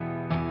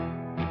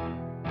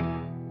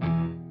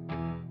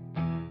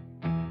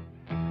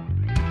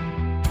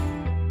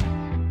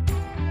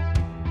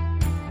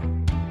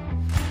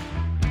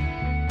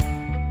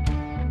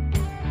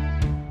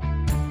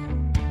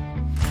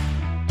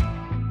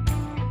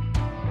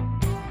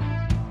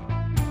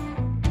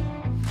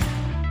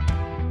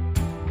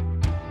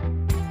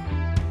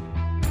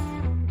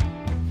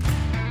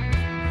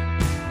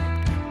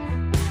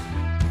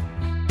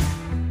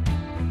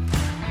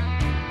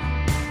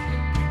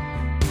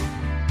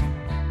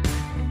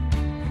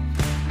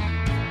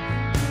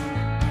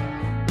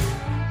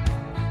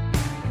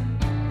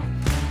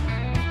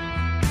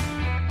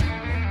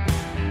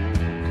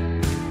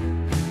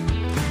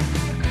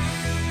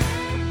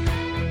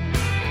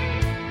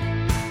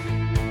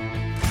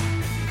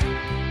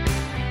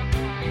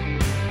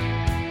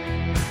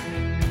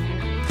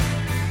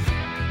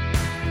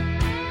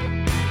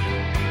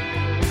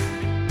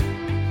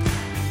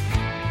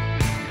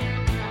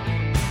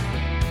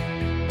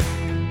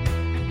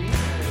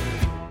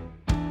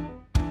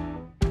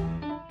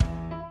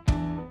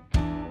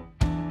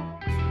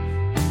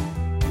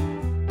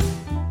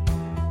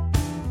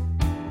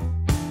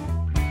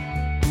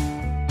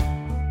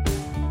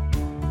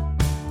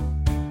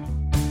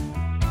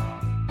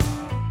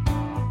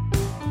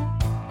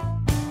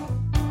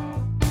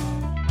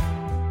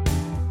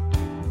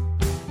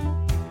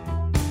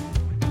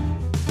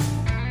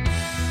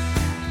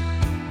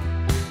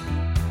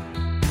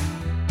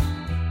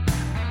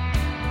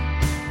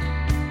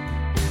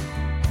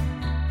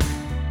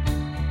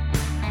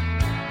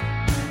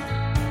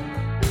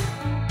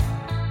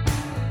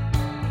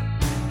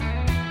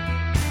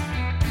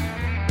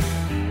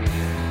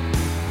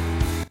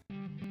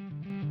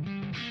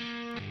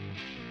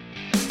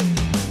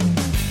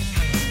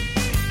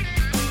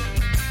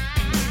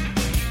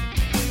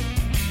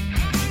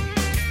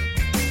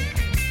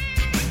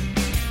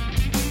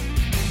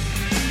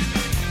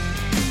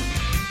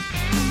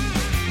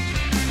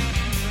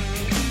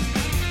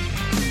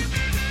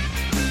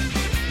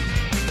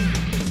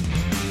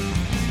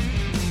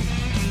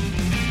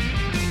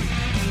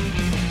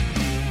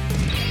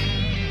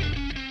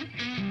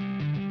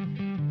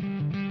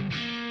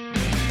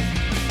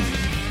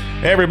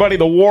Hey everybody,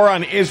 the War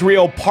on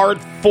Israel Part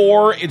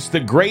 4. It's the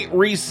Great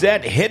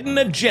Reset Hidden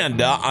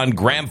Agenda on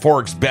Grand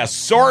Forks'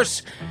 Best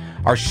Source.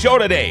 Our show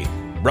today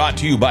brought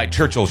to you by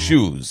Churchill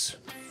Shoes.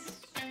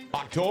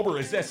 October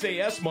is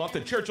SAS month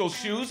at Churchill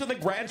Shoes in the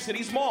Grand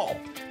Cities Mall.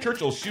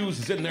 Churchill Shoes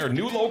is in their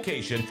new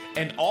location,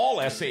 and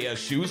all SAS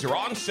shoes are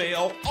on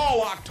sale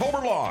all October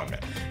long.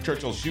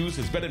 Churchill Shoes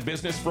has been in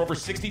business for over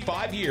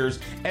 65 years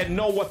and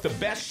know what the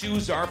best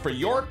shoes are for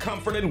your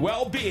comfort and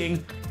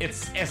well-being.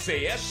 It's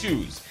SAS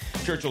Shoes.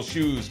 Churchill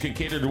Shoes can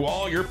cater to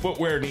all your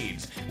footwear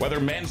needs, whether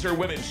men's or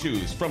women's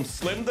shoes, from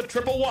slim to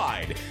triple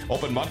wide.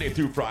 Open Monday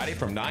through Friday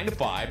from 9 to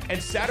 5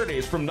 and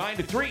Saturdays from 9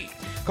 to 3.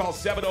 Call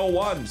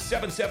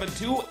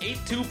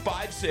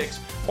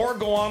 701-772-8256 or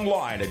go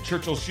online at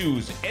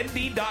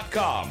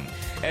churchillshoesnd.com.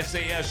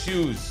 SAS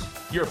Shoes.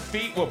 Your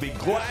feet will be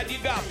glad you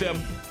got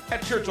them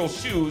at Churchill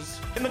Shoes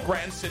in the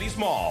Grand Cities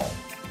Mall.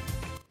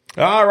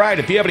 All right,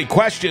 if you have any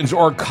questions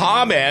or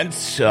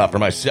comments for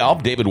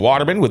myself, David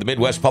Waterman with the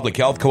Midwest Public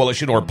Health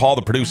Coalition, or Paul,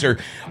 the producer,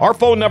 our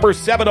phone number is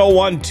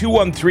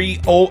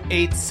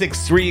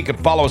 701-213-0863. You can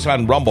follow us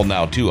on Rumble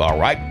now, too, all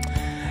right?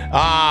 All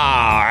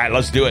right,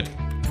 let's do it.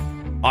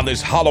 On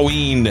this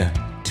Halloween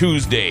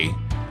Tuesday,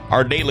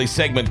 our daily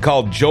segment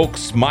called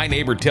Jokes My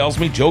Neighbor Tells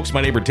Me. Jokes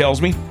My Neighbor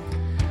Tells Me.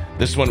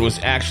 This one was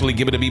actually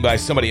given to me by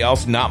somebody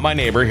else, not my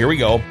neighbor. Here we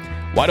go.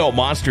 Why don't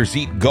monsters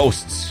eat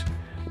ghosts?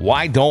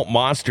 Why don't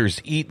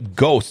monsters eat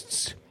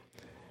ghosts?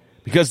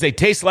 Because they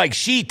taste like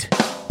sheet.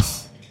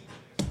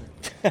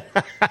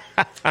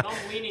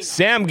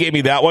 Sam gave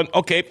me that one.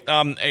 Okay,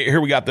 here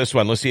we got this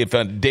one. Let's see if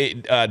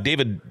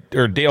David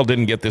or Dale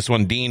didn't get this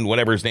one. Dean,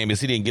 whatever his name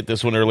is, he didn't get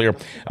this one earlier.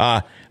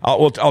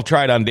 I'll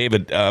try it on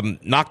David.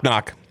 Knock,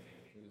 knock.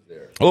 Who's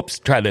there? Oops,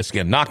 try this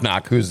again. Knock,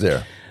 knock. Who's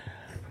there?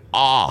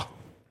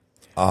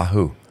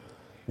 Who?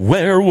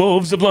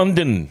 Werewolves of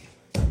London.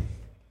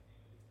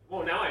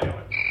 Oh, now I know it.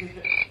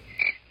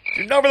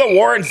 You remember the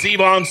Warren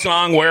Zevon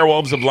song,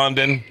 Werewolves of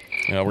London?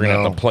 We're going to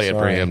have to play it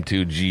for him,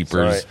 too,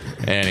 jeepers.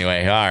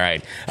 Anyway, all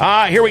right.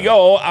 Here we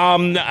go.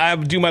 I'll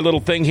do my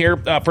little thing here.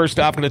 First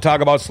off, I'm going to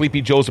talk about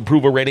Sleepy Joe's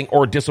approval rating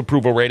or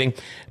disapproval rating.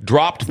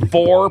 Dropped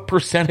 4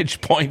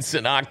 percentage points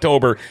in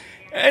October.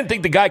 I didn't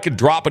think the guy could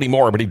drop any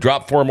more, but he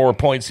dropped 4 more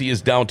points. He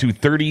is down to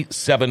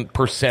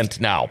 37%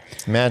 now.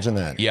 Imagine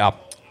that. Yeah.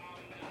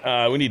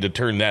 We need to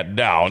turn that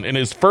down. In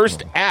his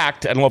first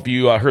act, I don't know if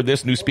you heard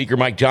this, new speaker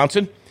Mike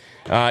Johnson.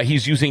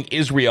 He's using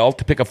Israel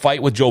to pick a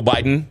fight with Joe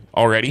Biden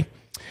already.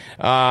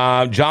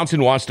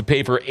 Johnson wants to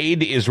pay for aid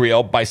to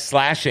Israel by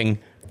slashing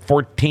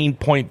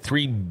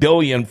 $14.3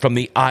 billion from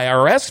the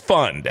IRS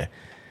fund.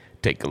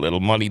 Take a little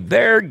money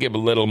there, give a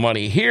little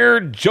money here.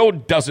 Joe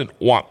doesn't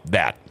want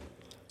that.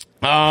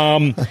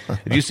 Did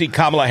you see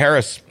Kamala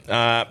Harris?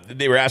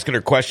 They were asking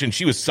her questions.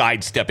 She was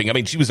sidestepping. I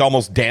mean, she was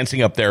almost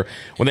dancing up there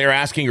when they were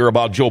asking her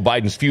about Joe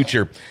Biden's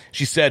future.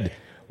 She said,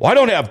 "Well, I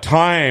don't have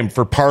time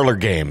for parlor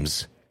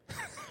games."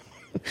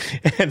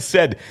 And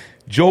said,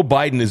 Joe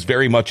Biden is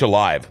very much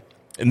alive.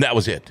 And that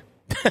was it.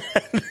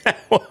 That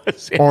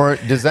was it. Or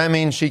does that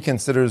mean she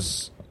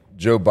considers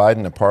Joe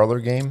Biden a parlor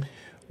game?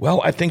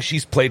 Well, I think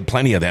she's played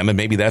plenty of them, and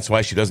maybe that's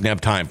why she doesn't have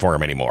time for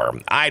him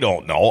anymore. I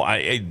don't know.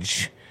 I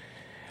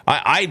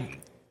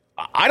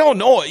don't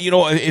know. You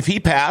know, if he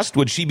passed,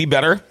 would she be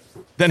better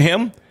than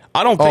him?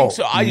 I don't think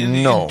so.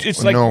 No,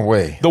 it's like no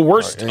way. The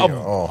worst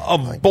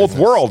of both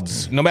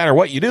worlds, no matter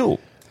what you do.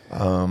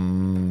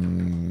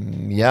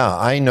 Yeah,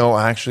 I know.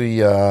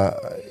 Actually,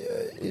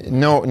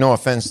 no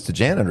offense to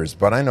janitors,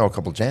 but I know a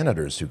couple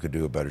janitors who could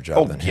do a better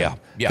job than him.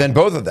 Yeah. Than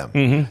both of them.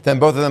 Mm-hmm. Than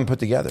both of them put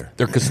together.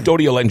 They're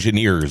custodial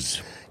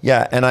engineers.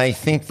 Yeah, and I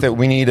think that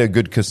we need a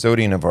good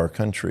custodian of our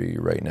country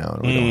right now,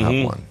 and we don't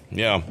have one.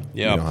 Yeah.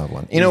 We don't have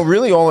one. You know,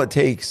 really all it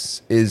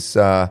takes is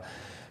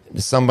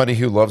somebody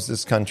who loves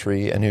this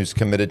country and who's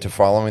committed to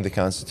following the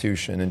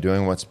Constitution and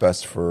doing what's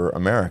best for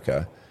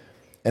America.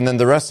 And then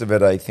the rest of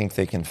it, I think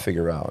they can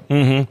figure out.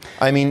 Mm-hmm.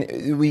 I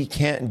mean, we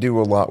can't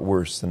do a lot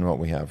worse than what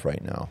we have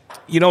right now.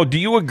 You know, do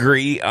you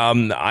agree?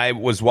 I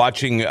was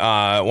watching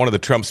one of the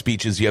Trump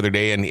speeches the other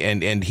day,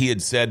 and he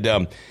had said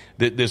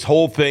that this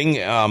whole thing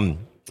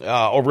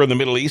over in the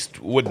Middle East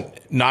would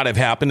not have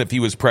happened if he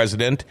was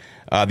president.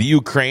 The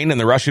Ukraine and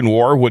the Russian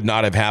war would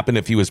not have happened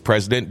if he was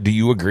president. Do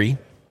you agree?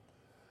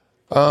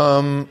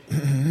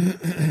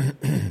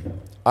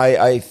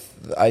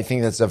 I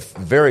think that's a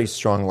very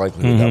strong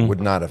likelihood that would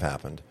not have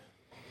happened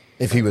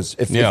if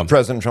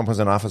President Trump was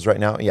in office right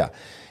now. Yeah,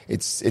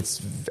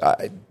 it's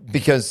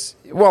because,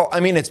 well,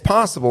 I mean, it's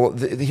possible.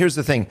 Here's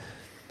the thing: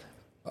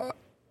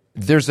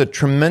 there's a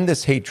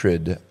tremendous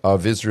hatred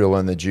of Israel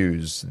and the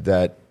Jews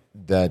that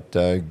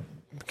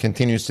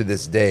continues to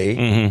this day,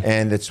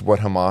 and it's what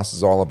Hamas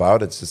is all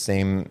about. It's the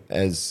same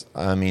as,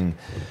 I mean,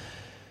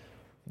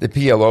 the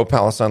PLO,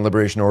 Palestine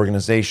Liberation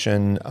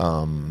Organization.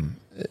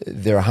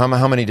 There are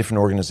how many different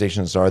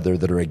organizations are there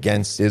that are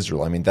against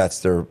Israel? I mean,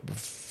 that's their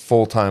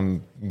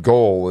full-time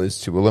goal,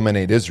 is to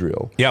eliminate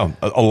Israel. Yeah,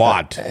 a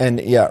lot.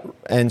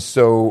 And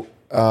so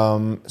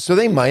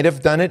they might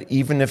have done it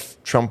even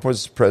if Trump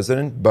was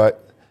president,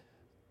 but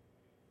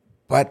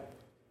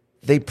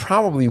they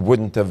probably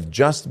wouldn't have,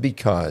 just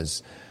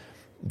because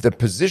the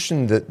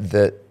position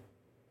that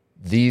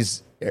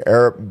these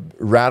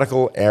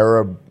radical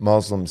Arab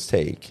Muslims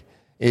take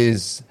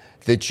is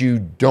that you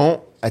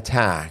don't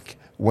attack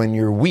when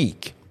you're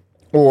weak,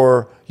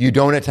 or you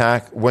don't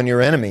attack when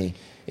your enemy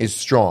is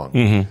strong.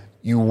 Mm-hmm.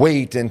 You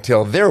wait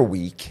until they're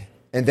weak,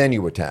 and then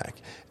you attack.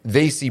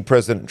 They see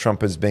President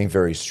Trump as being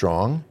very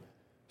strong.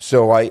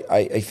 So I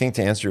think,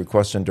 to answer your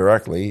question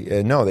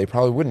directly, no, they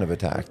probably wouldn't have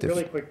attacked.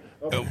 Really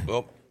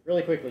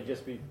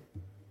quickly,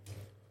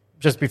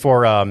 just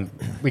before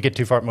we get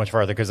much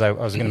farther, because I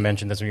was going to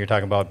mention this when you were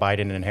talking about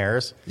Biden and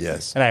Harris.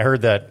 Yes. And I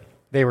heard that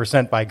they were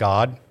sent by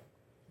God,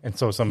 and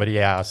so somebody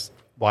asked,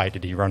 why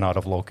did he run out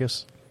of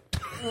locusts?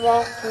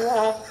 That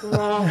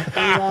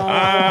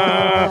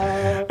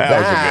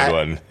was a good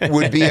one.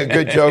 Would be a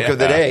good joke of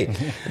the day.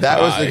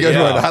 That was a good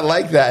one. I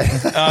like that.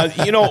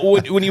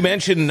 When you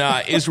mention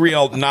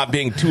Israel not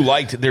being too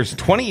liked, there's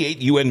 28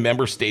 UN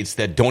member states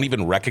that don't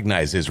even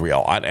recognize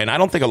Israel. And I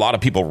don't think a lot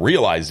of people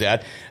realize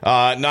that.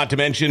 Not to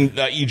mention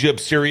Egypt,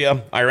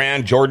 Syria,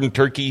 Iran, Jordan,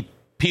 Turkey,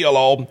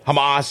 PLO,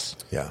 Hamas,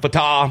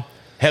 Fatah,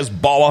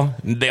 Hezbollah.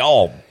 They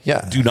all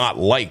do not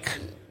like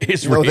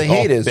Israel. No, they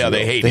hate Israel. Yeah,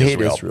 they hate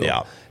Israel.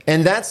 Yeah.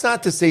 And that's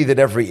not to say that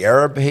every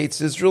Arab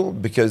hates Israel,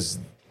 because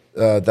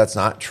that's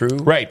not true.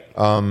 Right.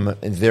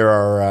 There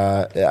are,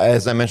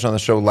 as I mentioned on the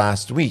show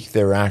last week,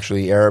 there are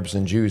actually Arabs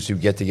and Jews who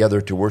get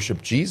together to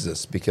worship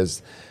Jesus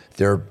because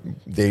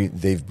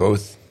they've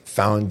both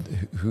found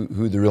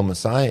who the real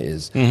Messiah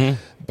is. Mm-hmm.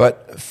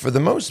 But for the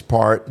most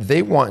part,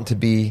 they want to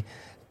be.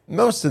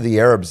 Most of the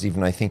Arabs,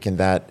 even I think in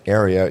that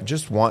area,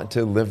 just want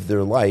to live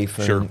their life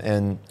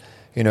and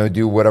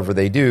do whatever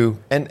they do.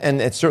 And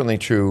it's certainly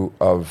true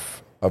of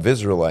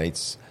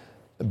Israelites,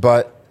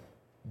 but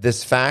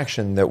this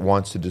faction that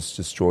wants to just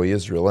destroy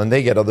Israel, and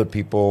they get other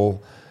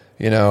people,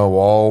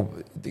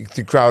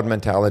 the crowd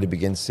mentality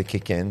begins to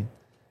kick in,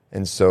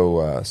 and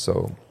so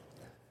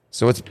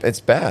it's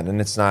bad, and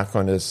it's not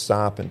going to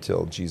stop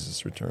until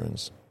Jesus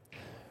returns.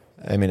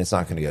 I mean, it's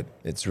not going to get.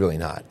 It's really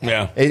not.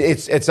 Yeah.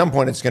 It's at some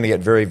point it's going to get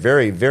very,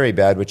 very, very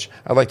bad, which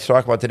I'd like to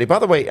talk about today. By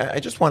the way, I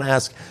just want to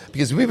ask,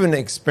 because we've been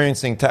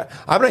experiencing.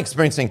 I've been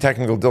experiencing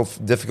technical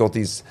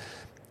difficulties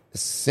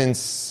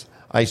since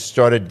I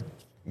started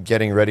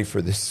getting ready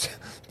for this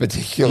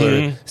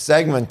particular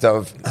segment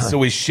of. So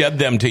we shed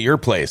them to your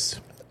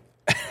place.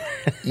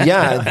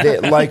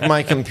 Like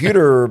my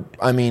computer,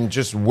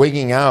 just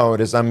wigging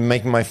out as I'm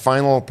making my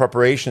final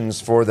preparations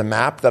for the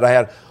map that I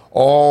had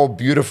all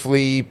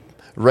beautifully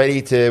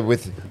ready to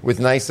with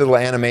nice little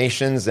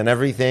animations and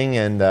everything,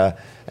 and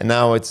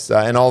now it's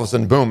and all of a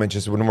sudden, boom, it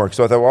just wouldn't work.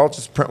 So I thought, well, I'll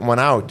just print one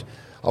out.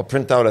 I'll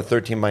print out a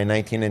 13 by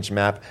 19 inch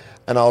map,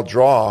 and I'll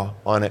draw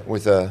on it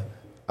with a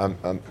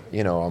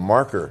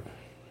marker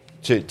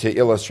to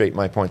illustrate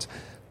my points.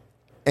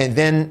 And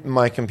then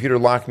my computer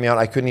locked me out.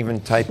 I couldn't even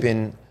type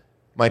in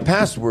my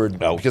password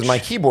because my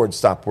keyboard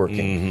stopped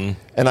working,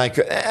 and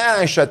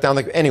I shut down.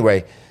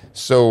 Anyway,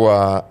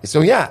 so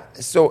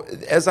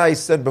as I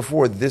said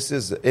before, it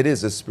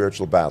is a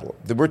spiritual battle.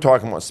 We're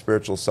talking about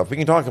spiritual stuff. We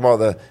can talk about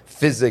the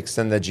physics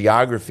and the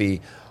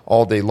geography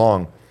all day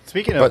long.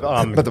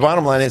 But the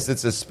bottom line is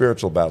it's a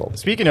spiritual battle.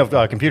 Speaking of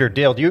computer,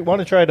 Dale, do you want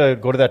to try to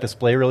go to that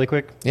display really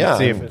quick? Yeah.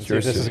 See if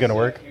this is going to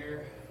work.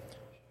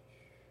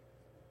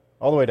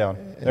 All the way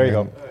down. There you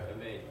go. Try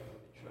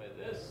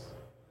this.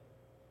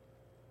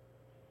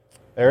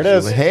 There it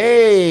is.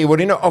 Hey, what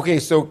do you know? Okay,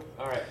 so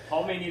All right.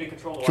 Paul may need to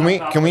control the can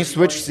laptop. we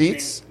switch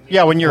seats?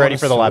 Yeah, when you're ready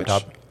for the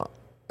laptop.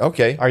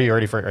 Okay. Are you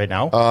ready for it right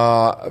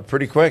now?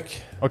 Pretty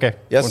quick. Okay.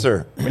 Yes,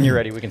 sir. When you're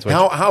ready, we can switch.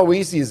 How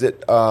easy is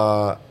it,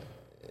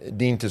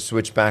 Dean, to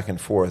switch back and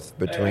forth I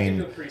can between?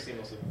 do it pretty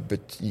seamlessly.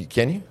 But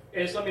can you?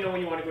 Just let me know when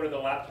you want to go to the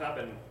laptop,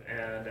 and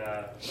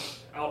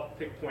I'll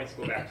pick points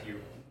to go back to you.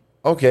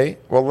 Okay.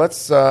 Well,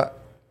 let's maybe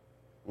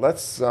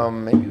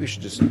we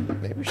should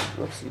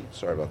let's see.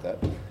 Sorry about that.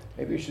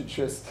 Maybe we should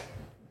just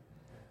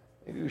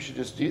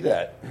do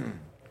that.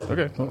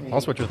 Okay, well,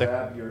 I'll switch with it.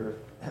 Grab your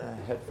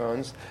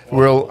headphones.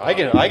 I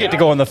get to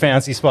go in the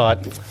fancy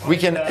spot. We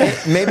can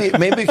maybe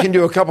we can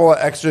do a couple of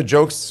extra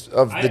jokes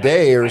of the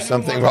day or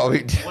something while we.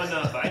 One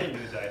Biden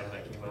news item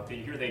that came up.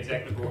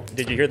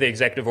 Did you hear the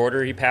executive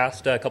order he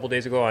passed a couple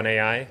days ago on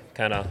AI,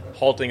 kind of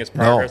halting his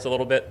progress a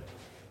little bit?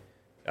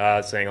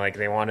 Saying like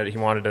he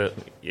wanted to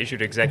issue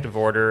an executive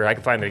order. I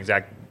can find the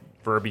exact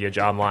verbiage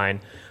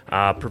online,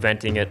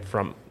 preventing it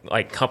from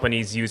like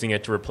companies using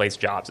it to replace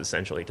jobs.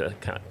 Essentially,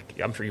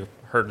 I'm sure you've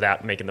heard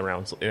that making the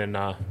rounds in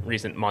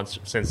recent months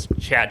since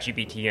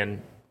ChatGPT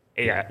and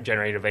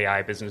generative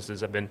AI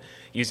businesses have been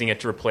using it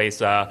to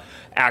replace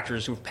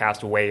actors who've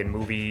passed away in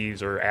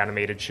movies or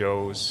animated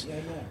shows.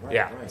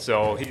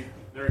 So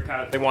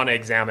they want to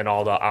examine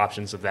all the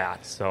options of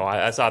that. So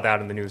I saw that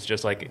in the news.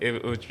 Just like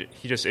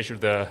he just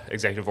issued the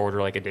executive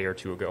order like a day or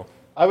two ago.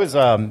 I was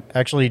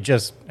actually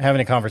just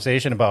having a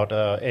conversation about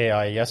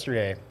AI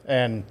yesterday,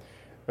 and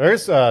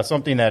there's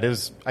something that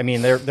is. I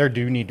mean, there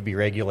do need to be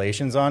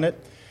regulations on it.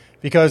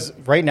 Because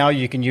right now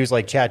you can use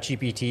like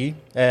ChatGPT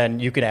and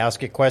you can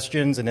ask it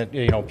questions, and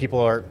people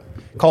are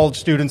college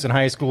students and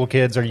high school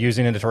kids are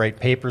using it to write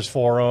papers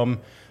for them,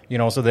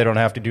 so they don't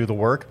have to do the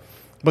work.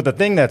 But the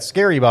thing that's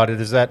scary about it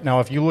is that now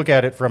if you look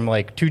at it from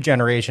like 2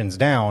 generations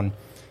down,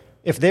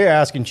 if they're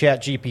asking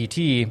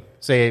ChatGPT,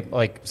 say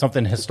like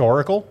something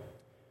historical,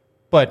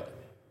 but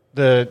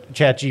the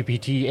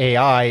ChatGPT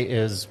AI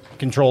is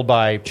controlled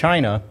by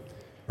China,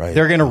 right,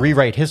 they're going to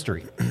rewrite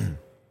history.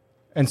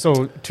 And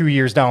so 2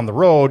 years down the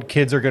road,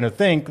 kids are going to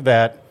think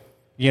that,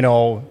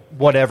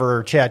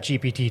 whatever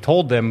ChatGPT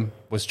told them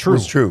was true.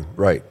 Was true,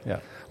 right. Yeah.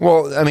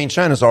 Well, I mean,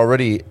 China's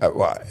already,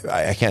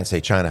 I can't say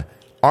China.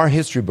 Our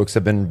history books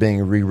have been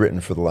being rewritten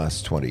for the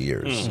last 20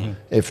 years,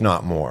 if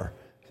not more.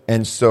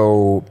 And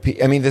so,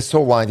 I mean, this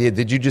whole idea,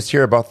 did you just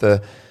hear about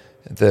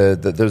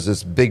there's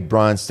this big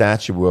bronze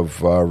statue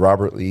of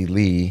Robert E.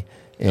 Lee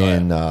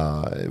in,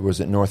 was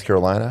it North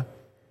Carolina?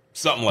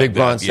 Something like that. Big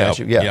bronze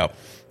statue, yeah. Yep.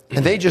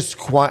 And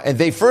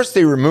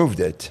they removed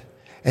it,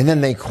 and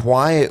then they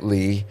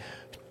quietly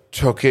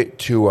took it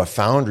to a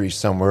foundry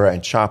somewhere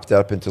and chopped it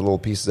up into little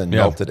pieces and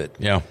melted it.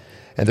 Yeah.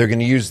 And they're going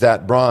to use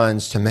that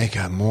bronze to make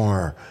a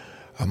more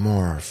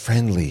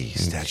friendly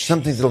statue,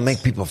 something that'll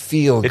make people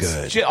feel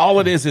good. All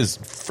it is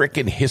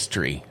frickin'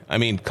 history. I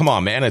mean, come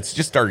on, man. It's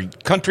just our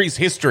country's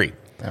history.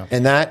 Yeah.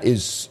 And that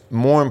is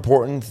more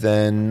important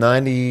than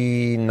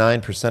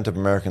 99% of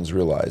Americans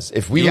realize.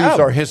 If we lose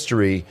our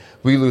history,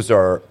 we lose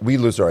our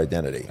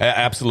identity.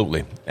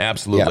 Absolutely.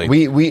 Absolutely.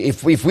 Yeah,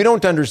 if we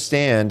don't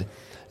understand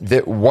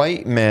that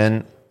white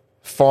men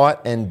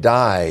fought and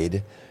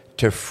died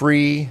to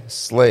free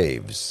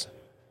slaves,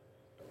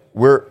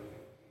 we're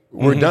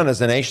done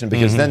as a nation,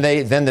 because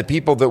then the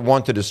people that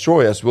want to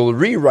destroy us will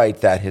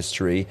rewrite that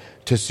history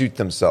to suit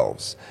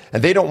themselves.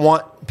 And they don't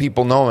want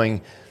people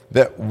knowing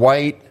that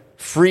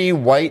free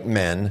white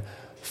men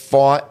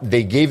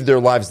they gave their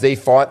lives, they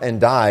fought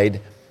and died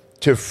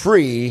to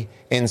free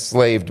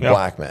enslaved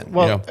black men.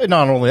 Well,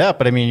 not only that,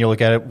 but I mean, you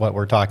look at it, what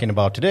we're talking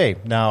about today.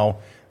 Now,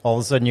 all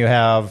of a sudden you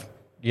have,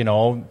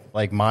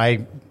 like my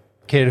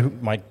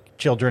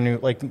children,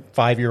 like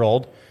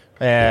 5-year-old,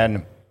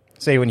 and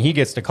say when he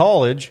gets to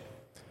college,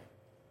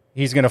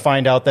 he's going to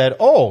find out that,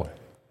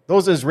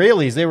 those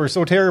Israelis, they were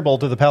so terrible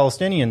to the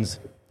Palestinians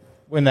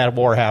when that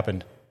war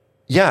happened.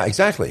 Yeah,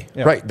 exactly.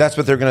 Yeah. Right. That's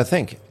what they're going to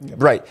think.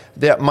 Right.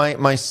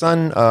 My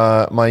son,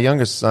 my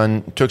youngest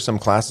son, took some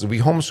classes. We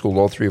homeschooled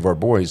all 3 of our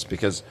boys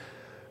because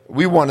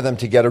we wanted them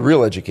to get a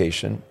real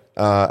education.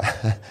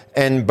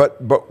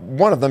 But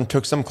one of them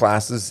took some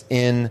classes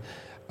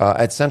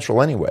at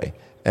Central anyway.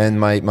 And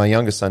my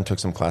youngest son took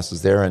some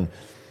classes there, and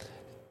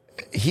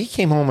he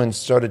came home and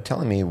started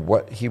telling me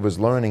what he was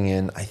learning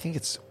in, I think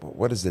it's,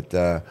 what is it,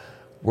 they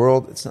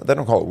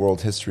don't call it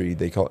world history,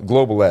 they call it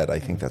global ed, I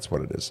think that's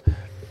what it is.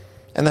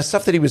 And the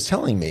stuff that he was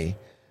telling me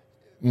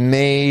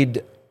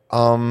made,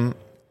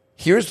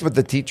 here's what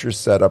the teacher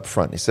said up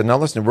front. He said, now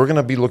listen, we're going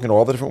to be looking at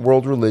all the different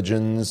world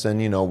religions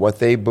and, what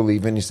they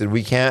believe in. He said,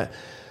 we can't,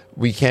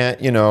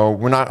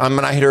 I'm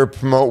not here to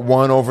promote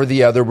one over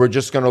the other. We're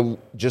just going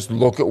to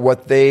look at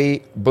what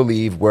they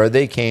believe, where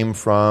they came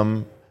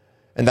from,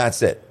 and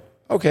that's it.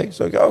 Okay,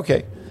 so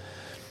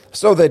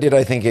they did,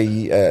 I think,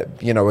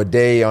 a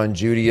day on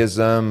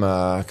Judaism,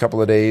 a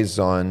couple of days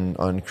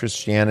on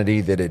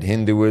Christianity. They did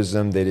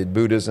Hinduism, they did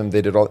Buddhism,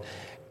 they did all.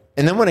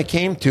 And then when it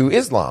came to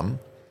Islam,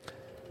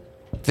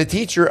 the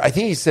teacher, I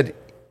think he said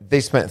they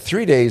spent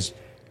 3 days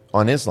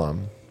on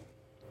Islam.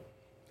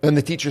 And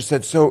the teacher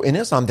said, so in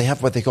Islam, they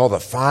have what they call the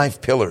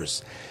 5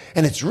 pillars.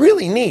 And it's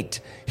really neat.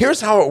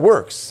 Here's how it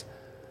works.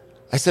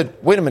 I said,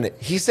 wait a minute.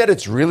 He said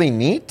it's really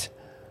neat?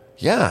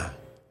 Yeah.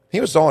 He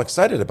was all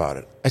excited about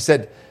it. I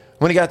said,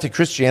 when he got to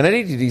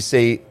Christianity, did he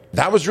say,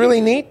 that was really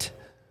neat?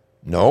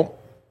 No.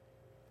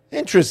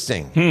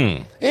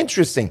 Interesting.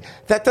 Interesting.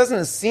 That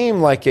doesn't seem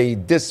like a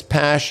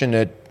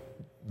dispassionate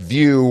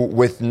view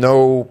with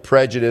no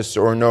prejudice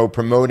or no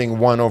promoting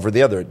one over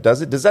the other,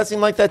 does it? Does that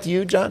seem like that to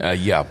you, John?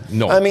 Yeah.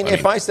 No. I mean,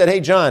 if I said, hey,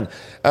 John,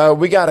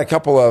 we got a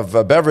couple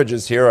of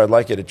beverages here I'd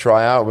like you to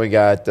try out. We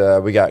got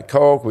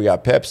Coke, we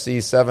got Pepsi,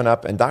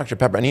 7-Up, and Dr.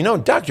 Pepper.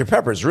 And Dr.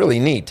 Pepper is really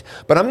neat,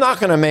 but I'm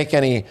not going to make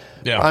any,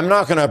 I'm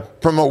not going to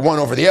promote one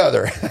over the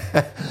other.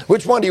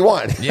 Which one do you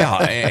want? Yeah,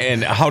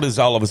 and how does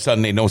all of a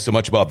sudden they know so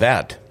much about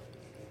that?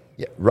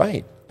 Yeah,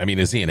 right. I mean,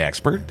 is he an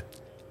expert?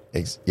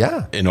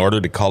 Yeah. In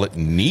order to call it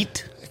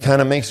neat? Kind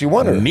of makes you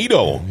wonder.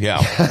 Neato, yeah.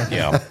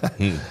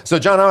 So,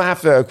 John, I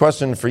have a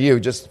question for you,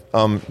 just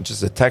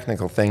a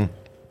technical thing.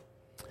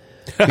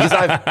 Because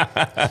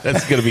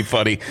that's going to be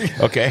funny.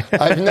 Okay.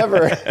 I've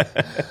never.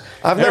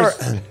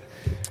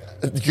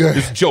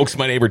 This jokes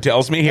my neighbor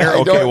tells me here. I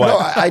okay, what? No,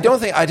 I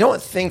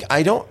don't think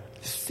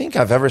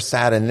I've ever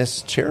sat in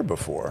this chair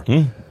before.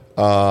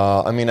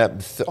 I mean,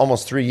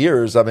 almost 3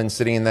 years I've been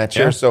sitting in that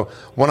chair. Yeah. So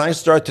when I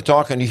start to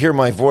talk and you hear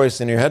my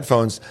voice in your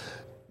headphones,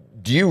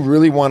 do you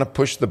really want to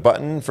push the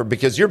button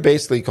because you're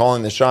basically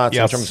calling the shots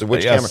in terms of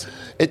which camera?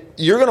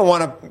 You're going to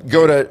want to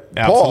go to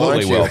Paul,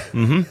 aren't you?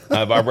 Absolutely will.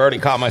 I've already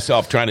caught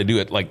myself trying to do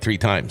it like 3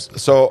 times.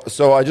 So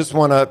I just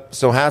want to.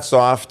 So hats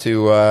off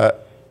to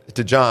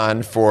to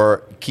John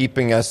for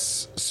keeping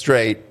us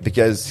straight,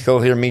 because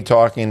he'll hear me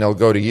talking and he'll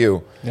go to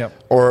you. Yep.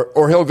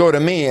 Or he'll go to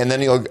me and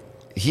then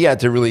he had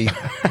to really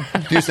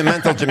do some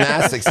mental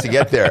gymnastics to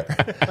get there.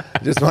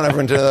 Just want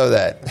everyone to know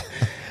that.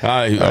 All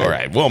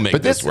right, we'll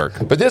make this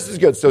work. But this is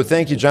good. So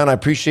thank you, John. I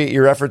appreciate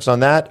your efforts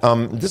on that.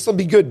 This will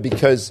be good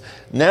because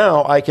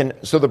now I can.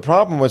 So the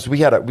problem was we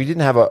didn't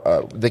have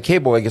the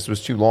cable. I guess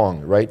was too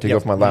long, right, to go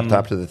from my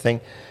laptop to the thing.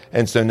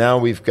 And so now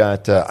we've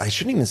got. I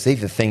shouldn't even say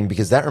the thing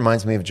because that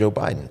reminds me of Joe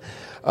Biden.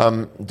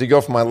 To go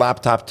from my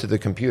laptop to the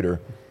computer.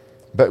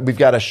 But we've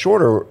got a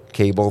shorter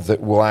cable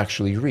that will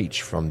actually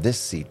reach from this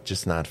seat,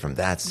 just not from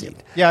that seat.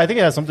 Yeah, I think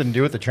it has something to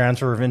do with the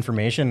transfer of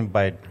information.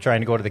 By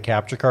trying to go to the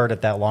capture card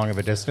at that long of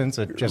a distance,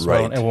 it just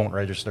won't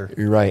register.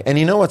 You're right. And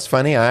you know what's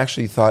funny? I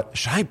actually thought,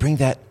 should I bring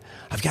that?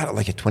 I've got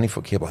like a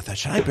 20-foot cable. I thought,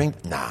 should I bring?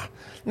 Nah.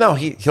 No,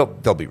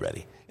 they'll be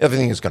ready.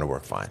 Everything is going to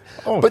work fine.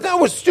 Oh. But that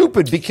was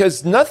stupid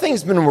because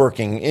nothing's been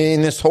working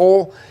in this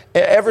whole,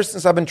 ever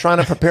since I've been trying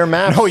to prepare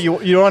maps. No, you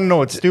want to know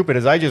what's stupid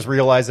is I just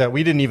realized that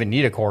we didn't even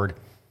need a cord.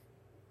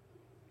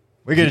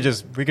 We could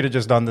have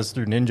just done this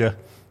through Ninja,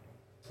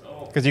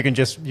 because you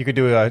could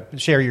do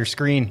share your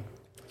screen,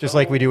 just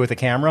like we do with the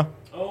camera.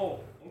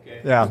 Oh,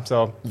 okay. Yeah.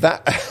 So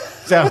that.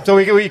 So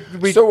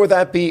we. So would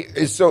that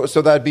be so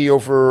that'd be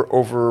over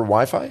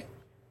Wi-Fi?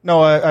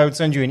 No, I would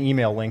send you an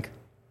email link.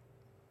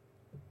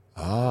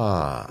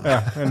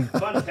 Yeah, and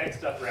fun tech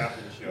stuff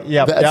after the show.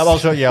 Yeah, I'll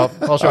show you.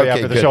 I'll show you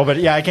after the show. But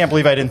yeah, I can't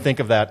believe I didn't think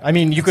of that. I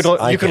mean, you could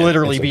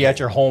literally be at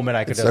your home and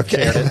I could have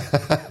shared it.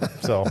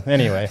 So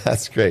anyway,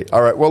 that's great.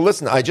 All right. Well,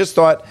 listen, I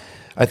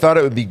thought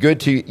it would be good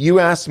to. You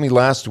asked me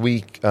last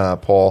week,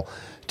 Paul,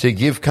 to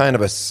give kind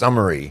of a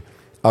summary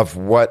of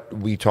what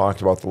we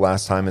talked about the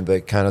last time and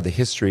the kind of the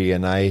history,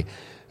 and I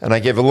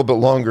gave a little bit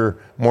longer,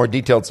 more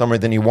detailed summary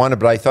than you wanted.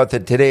 But I thought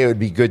that today it would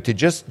be good to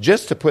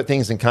just to put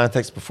things in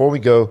context before we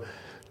go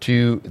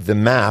to the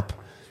map,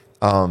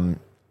 to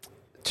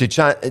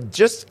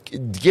just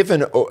give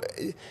an.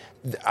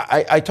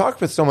 I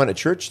talked with someone at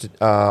church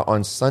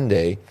on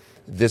Sunday,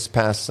 this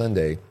past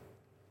Sunday,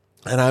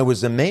 and I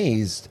was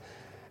amazed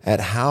at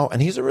how.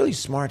 And he's a really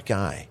smart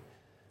guy,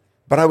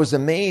 but I was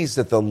amazed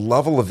at the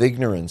level of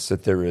ignorance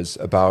that there is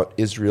about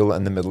Israel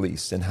and the Middle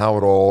East and how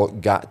it all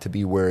got to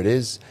be where it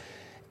is,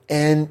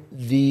 and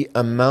the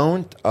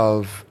amount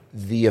of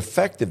the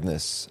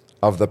effectiveness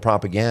of the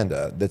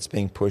propaganda that's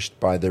being pushed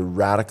by the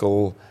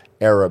radical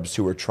Arabs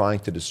who are trying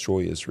to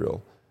destroy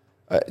Israel.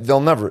 They'll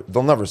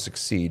never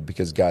succeed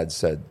because God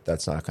said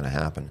that's not going to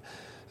happen.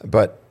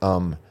 But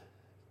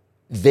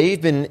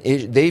they've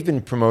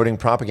been promoting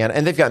propaganda,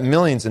 and they've got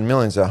millions and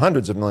millions,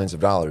 hundreds of millions of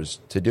dollars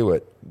to do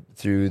it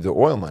through the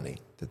oil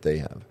money that they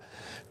have.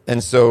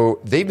 And so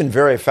they've been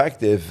very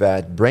effective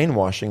at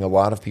brainwashing a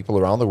lot of people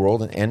around the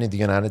world and in the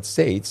United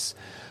States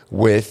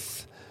with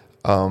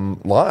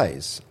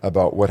lies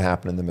about what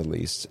happened in the Middle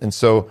East. And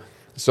so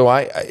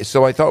I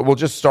thought we'll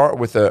just start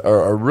with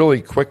a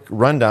really quick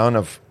rundown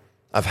of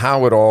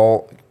how it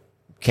all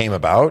came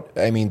about.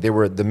 I mean,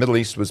 the Middle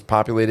East was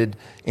populated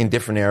in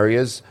different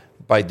areas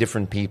by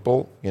different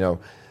people.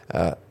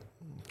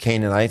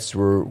 Canaanites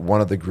were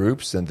one of the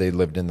groups, and they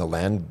lived in the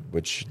land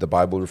which the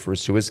Bible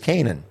refers to as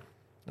Canaan.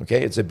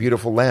 Okay, it's a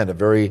beautiful land, a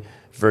very,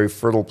 very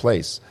fertile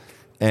place,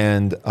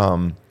 and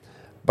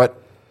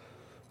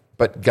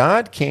But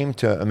God came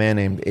to a man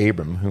named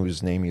Abram,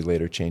 whose name he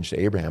later changed to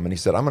Abraham, and he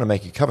said, I'm going to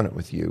make a covenant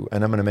with you,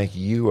 and I'm going to make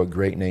you a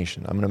great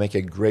nation. I'm going to make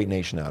a great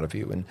nation out of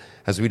you. And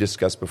as we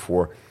discussed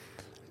before,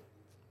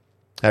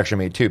 actually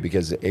made two,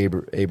 because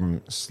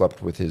Abram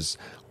slept with his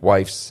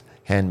wife's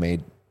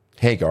handmaid,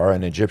 Hagar,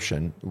 an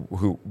Egyptian,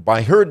 who,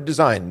 by her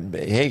design,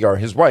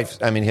 Hagar,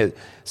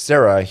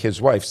 Sarah,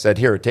 his wife, said,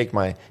 here, take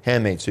my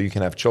handmaid so you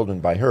can have children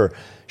by her.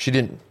 She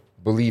didn't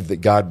believe that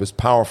God was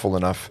powerful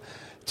enough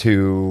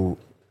to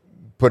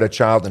put a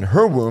child in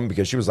her womb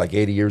because she was like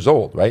 80 years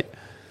old, right?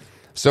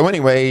 So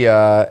anyway,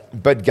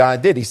 but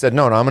God did. He said,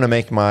 "No, I'm going to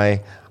make my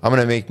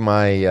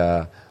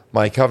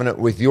covenant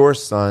with your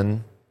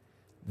son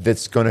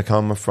that's going to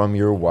come from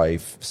your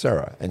wife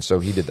Sarah." And so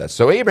he did that.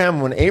 So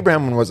when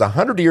Abraham was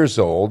 100 years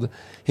old,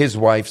 his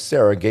wife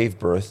Sarah gave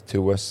birth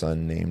to a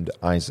son named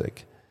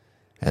Isaac,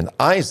 and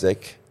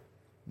Isaac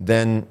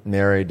then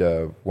married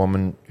a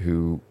woman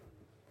who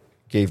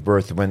gave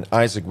birth when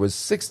Isaac was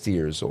 60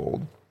 years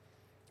old.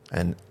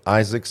 And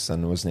Isaac's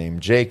son was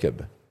named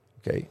Jacob.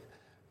 Okay,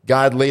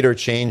 God later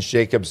changed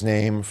Jacob's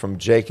name from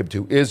Jacob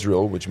to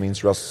Israel, which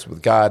means wrestles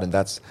with God, and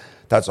that's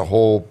a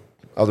whole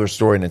other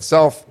story in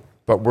itself.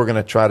 But we're going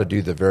to try to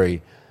do the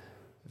very,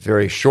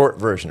 very short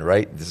version,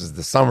 right? This is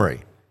the summary.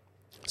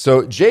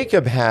 So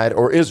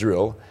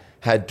Israel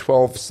had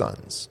 12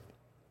 sons,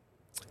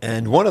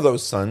 and one of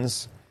those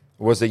sons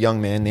was a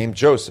young man named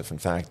Joseph. In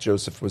fact,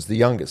 Joseph was the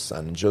youngest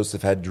son, and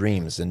Joseph had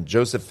dreams, and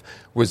Joseph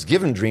was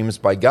given dreams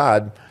by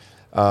God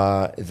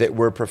that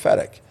were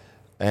prophetic,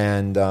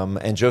 and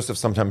Joseph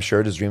sometimes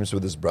shared his dreams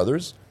with his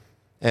brothers,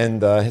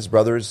 and his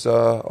brothers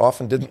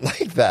often didn't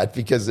like that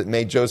because it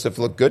made Joseph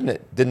look good and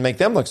it didn't make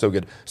them look so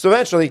good. So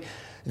eventually,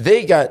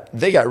 they got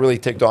really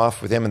ticked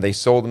off with him, and they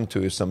sold him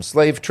to some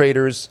slave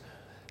traders,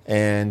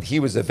 and he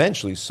was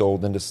eventually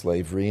sold into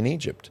slavery in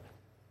Egypt.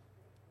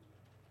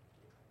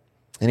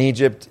 In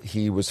Egypt,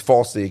 he was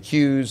falsely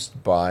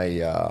accused by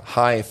a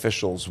high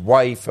official's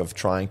wife of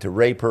trying to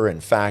rape her. In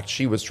fact,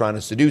 she was trying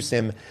to seduce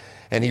him,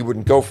 and he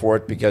wouldn't go for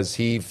it because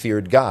he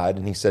feared God.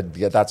 And he said,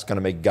 yeah, that's going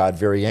to make God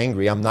very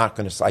angry.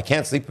 I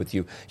can't sleep with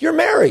you. You're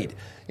married.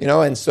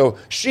 And so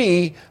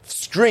she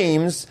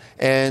screams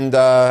and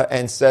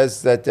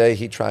says that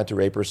he tried to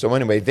rape her. So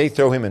anyway, they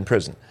throw him in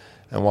prison.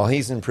 And while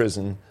he's in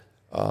prison,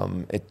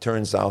 it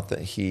turns out that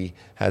he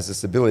has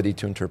this ability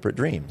to interpret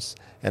dreams.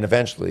 And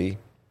eventually,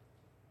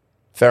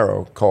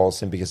 Pharaoh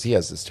calls him because he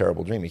has this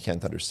terrible dream. He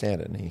can't understand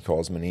it. And he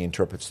calls him and he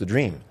interprets the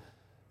dream.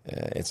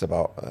 It's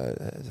about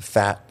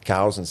fat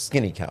cows and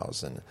skinny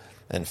cows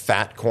and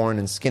fat corn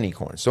and skinny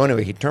corn. So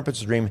anyway, he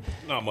interprets the dream.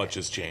 Not much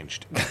has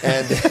changed.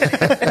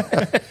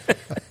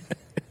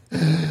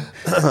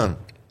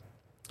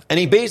 And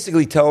he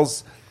basically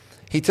tells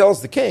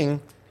the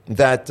king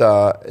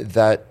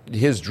that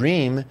his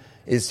dream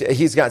is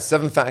he's got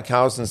 7 fat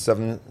cows and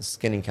 7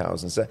 skinny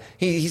cows. And so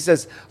he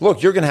says,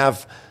 look, you're going to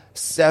have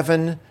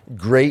 7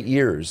 great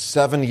years,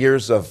 7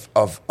 years of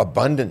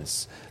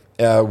abundance,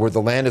 where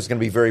the land is going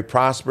to be very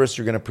prosperous.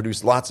 You're going to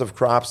produce lots of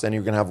crops, and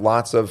you're going to have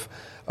lots of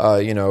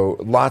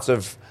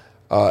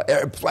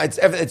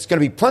it's going to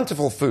be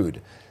plentiful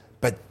food.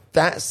 But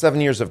that 7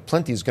 years of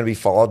plenty is going to be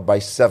followed by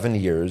 7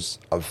 years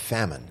of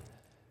famine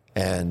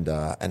and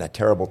a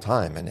terrible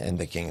time. And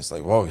the king is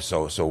like, whoa,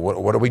 so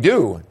what do we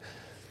do?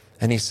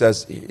 And he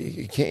says,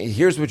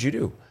 here's what you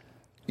do.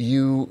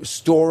 You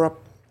store up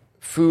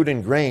food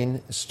and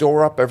grain,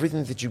 store up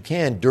everything that you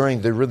can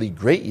during the really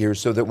great years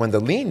so that when the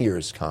lean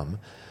years come,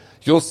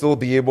 you'll still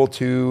be able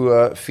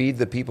to feed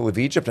the people of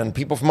Egypt, and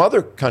people from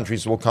other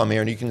countries will come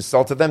here and you can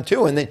sell to them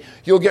too. And then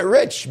you'll get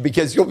rich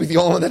because you'll be the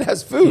only one that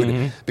has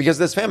food because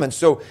of this famine.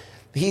 So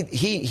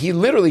he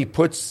literally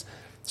puts,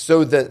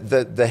 so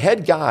the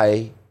head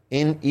guy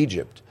in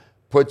Egypt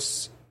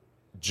puts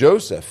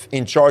Joseph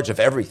in charge of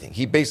everything.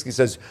 He basically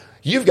says,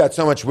 you've got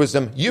so much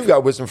wisdom, you've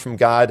got wisdom from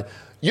God,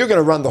 you're going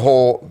to run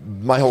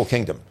my whole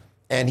kingdom.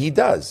 And he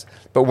does.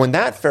 But when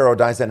that Pharaoh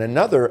dies,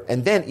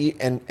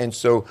 and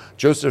so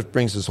Joseph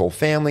brings his whole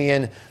family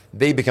in.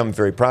 They become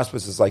very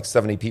prosperous. It's like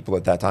 70 people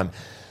at that time.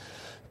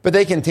 But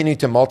they continue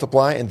to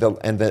multiply, and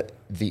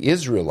the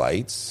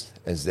Israelites,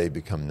 as they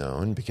become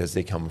known, because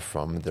they come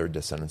from their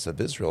descendants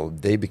of Israel,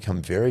 they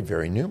become very,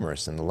 very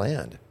numerous in the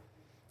land.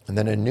 And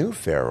then a new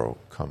Pharaoh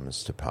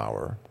comes to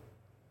power,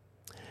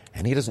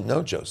 and he doesn't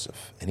know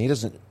Joseph, and he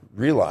doesn't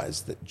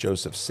realize that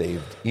Joseph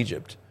saved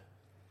Egypt.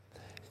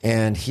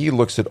 And he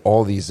looks at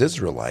all these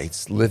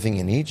Israelites living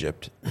in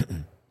Egypt.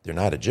 They're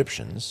not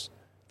Egyptians.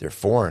 They're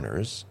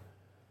foreigners.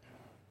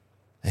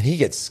 And he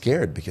gets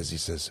scared because he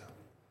says,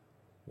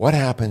 what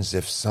happens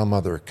if some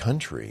other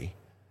country,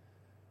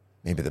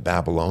 maybe the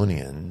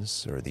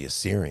Babylonians or the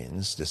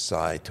Assyrians,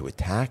 decide to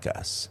attack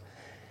us,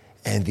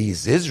 and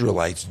these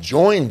Israelites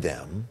join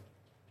them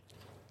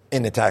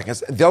in attacking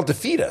us? They'll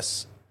defeat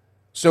us.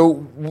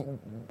 So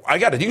I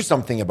got to do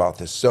something about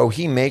this. So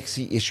he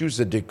issues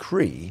a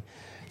decree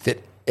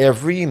that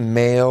every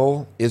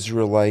male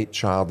Israelite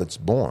child that's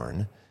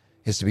born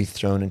is to be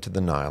thrown into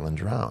the Nile and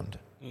drowned.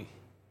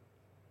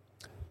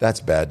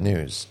 That's bad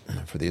news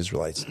for the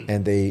Israelites.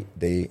 And they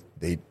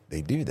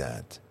do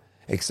that.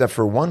 Except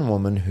for one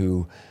woman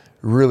who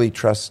really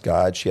trusts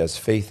God. She has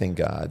faith in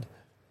God.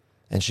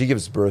 And she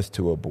gives birth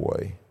to a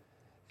boy.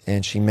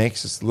 And she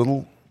makes this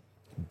little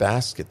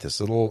basket,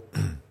 this little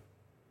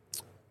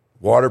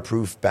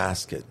waterproof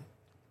basket,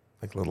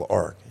 like a little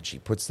ark. And she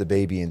puts the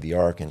baby in the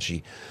ark, and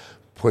she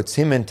puts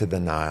him into the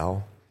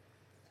Nile,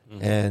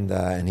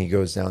 and he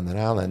goes down the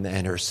Nile,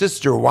 and her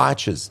sister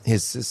watches.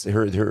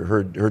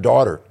 Her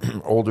daughter,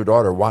 older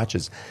daughter,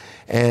 watches,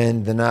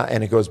 and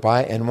it goes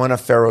by, and one of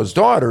Pharaoh's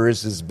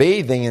daughters is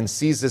bathing and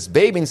sees this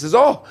baby and says,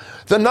 "Oh,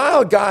 the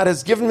Nile god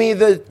has given me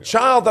the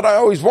child that I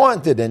always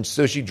wanted." And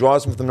so she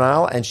draws him from the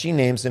Nile, and she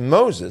names him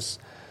Moses,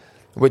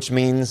 which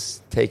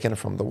means taken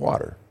from the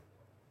water.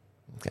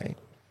 Okay,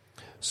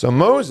 so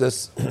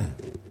Moses.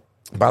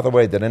 By the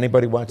way, did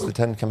anybody watch the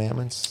 10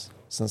 Commandments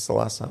since the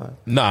last time?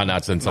 No,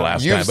 not since the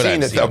last time. You've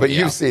seen it, though, but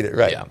you've seen it,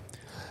 right? Yeah.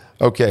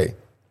 Okay.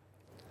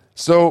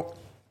 So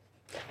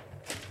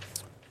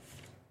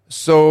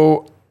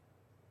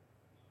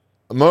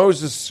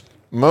Moses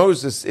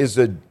is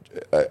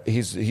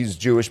he's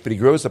Jewish, but he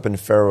grows up in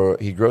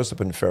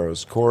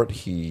Pharaoh's court.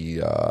 He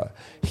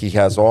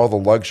has all the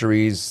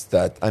luxuries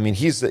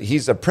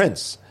he's a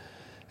prince,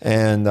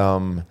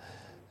 and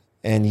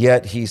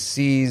yet he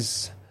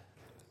sees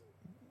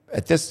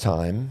at this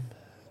time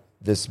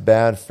this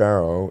bad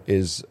Pharaoh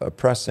is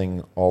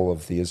oppressing all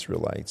of the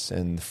Israelites,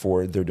 and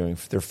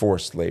they're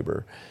forced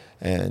labor,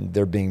 and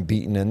they're being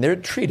beaten, and they're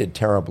treated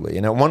terribly.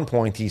 And at one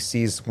point, he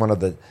sees one of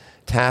the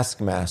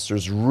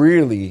taskmasters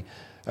really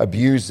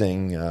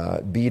beating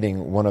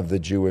one of the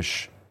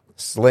Jewish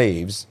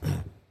slaves,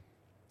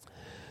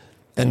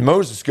 and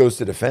Moses goes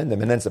to defend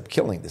him and ends up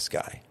killing this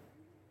guy.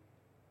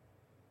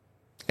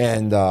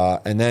 And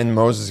then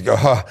Moses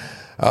goes,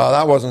 oh,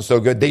 that wasn't so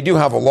good. They do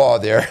have a law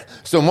there.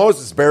 So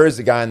Moses buries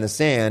the guy in the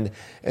sand,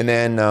 and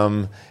then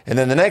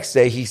the next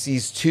day he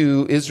sees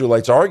two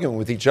Israelites arguing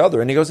with each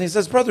other, and he goes and he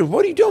says, brother,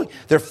 what are you doing?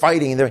 They're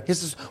fighting. He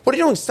says, what are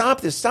you doing?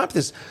 Stop this, stop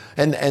this.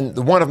 And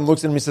one of them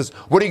looks at him and says,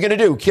 what are you going to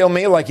do? Kill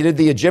me like you did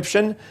the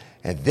Egyptian?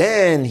 And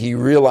then he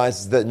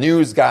realizes that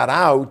news got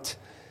out,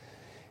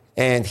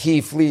 and he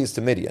flees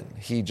to Midian.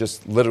 He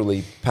just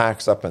literally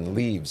packs up and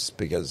leaves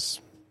because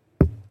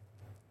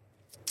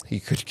he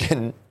could get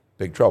in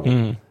big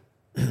trouble.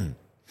 And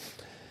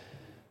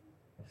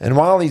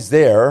while he's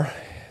there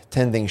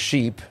tending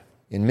sheep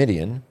in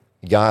Midian,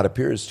 God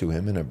appears to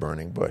him in a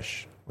burning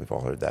bush. We've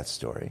all heard that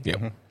story.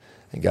 Yep.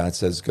 And God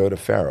says, go to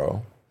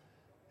Pharaoh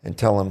and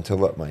tell him to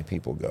let my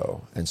people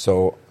go. And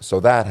so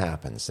that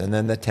happens. And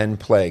then the 10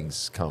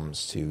 plagues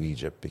comes to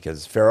Egypt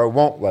because Pharaoh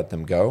won't let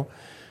them go.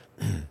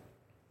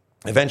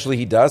 Eventually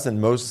he does, and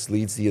Moses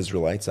leads the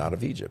Israelites out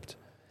of Egypt.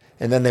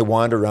 And then they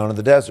wander around in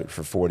the desert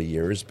for 40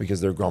 years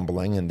because they're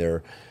grumbling and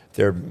they're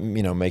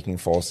making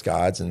false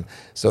gods, and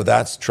so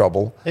that's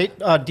trouble. Hey,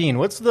 Dean,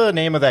 what's the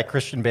name of that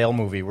Christian Bale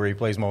movie where he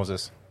plays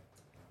Moses?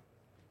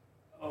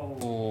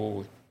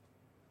 Oh,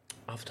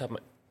 off the top of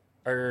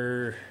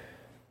my...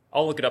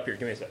 I'll look it up here.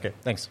 Give me a second. Okay,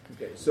 thanks.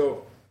 Okay,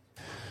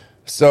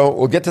 so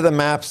we'll get to the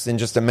maps in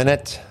just a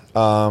minute,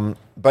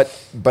 but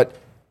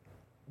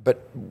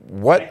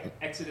what...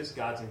 Exodus,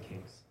 Gods and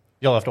Kings.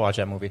 You'll have to watch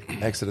that movie.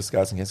 Exodus,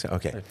 Gods and Kings.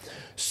 Okay.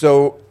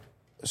 So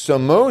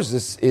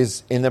Moses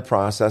is in the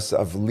process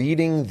of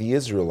leading the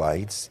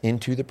Israelites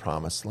into the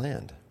promised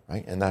land,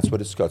 right? And that's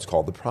what it's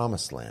called, the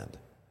promised land.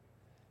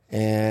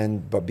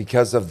 But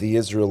because of the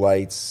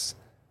Israelites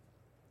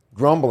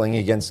grumbling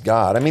against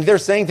God, I mean, they're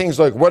saying things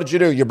like, what did you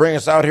do? You bring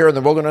us out here in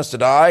the wilderness to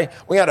die?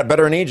 We had it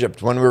better in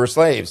Egypt when we were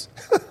slaves.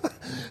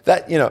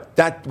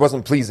 That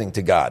wasn't pleasing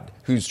to God,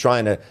 who's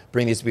trying to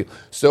bring these people.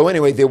 So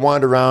anyway, they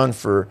wander around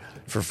for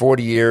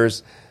 40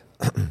 years.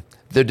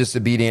 They're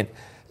disobedient.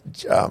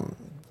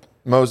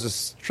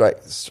 Moses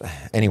tries.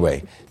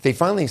 Anyway, they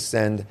finally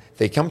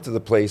they come to the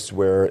place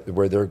where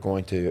they're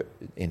going to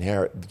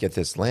get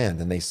this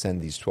land, and they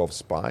send these 12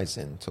 spies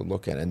in to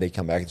look at it, and they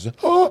come back and say,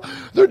 oh,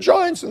 there are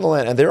giants in the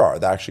land. And there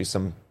are actually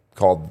some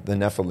called the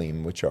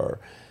Nephilim, which are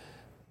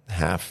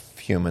half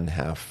human,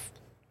 half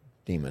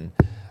demon,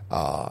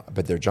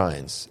 but they're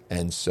giants.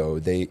 And so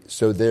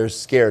they're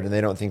scared, and they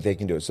don't think they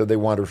can do it. So they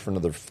wander for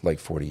another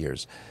 40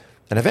 years.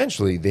 And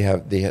eventually,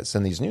 they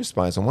send these new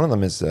spies, and one of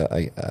them is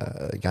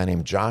a guy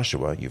named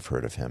Joshua. You've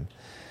heard of him.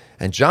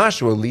 And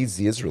Joshua leads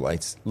the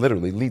Israelites,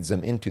 literally leads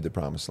them into the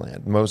promised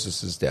land.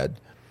 Moses is dead.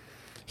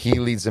 He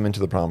leads them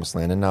into the promised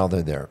land, and now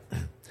they're there.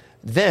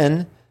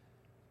 Then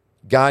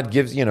God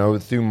gives,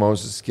 through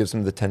Moses, gives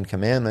them the 10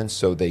 Commandments,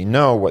 so they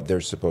know what they're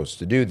supposed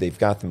to do. They've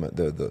got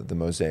the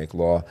Mosaic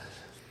law.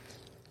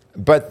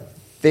 But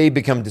they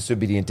become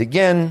disobedient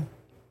again,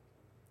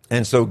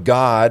 and so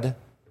God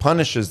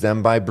punishes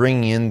them by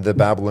bringing in the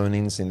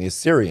Babylonians and the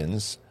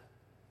Assyrians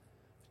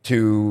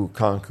to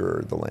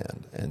conquer the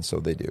land, and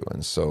so they do.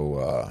 And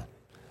so,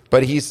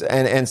 but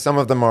and some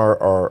of them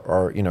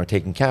are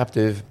taken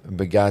captive.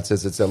 But God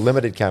says it's a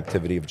limited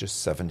captivity of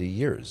just 70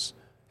 years.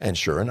 And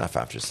sure enough,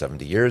 after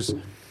 70 years,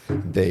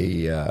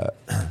 they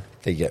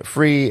get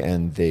free,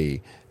 and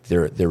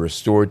they're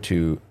restored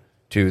to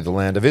the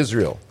land of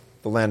Israel.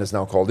 The land is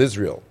now called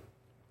Israel.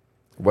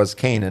 It was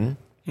Canaan.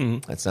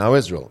 Mm-hmm. That's now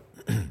Israel.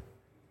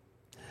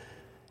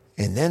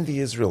 And then the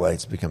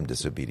Israelites become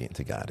disobedient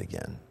to God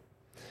again.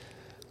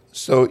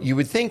 So you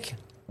would think,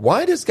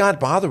 why does God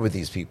bother with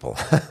these people?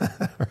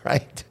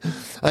 Right?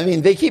 I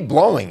mean, they keep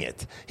blowing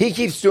it. He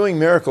keeps doing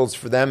miracles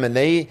for them, and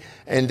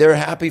they're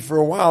happy for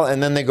a while,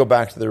 and then they go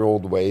back to their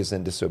old ways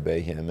and disobey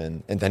him,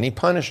 and then he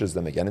punishes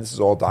them again. This is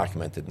all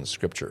documented in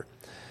Scripture.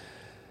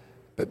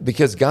 But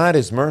because God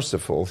is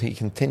merciful, he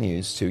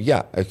continues to,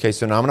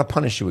 so now I'm going to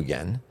punish you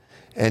again,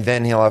 and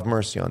then he'll have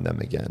mercy on them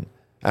again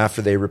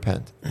after they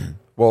repent.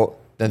 Well,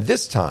 then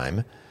this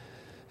time,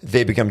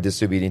 they become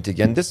disobedient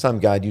again. This time,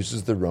 God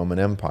uses the Roman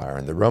Empire,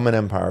 and the Roman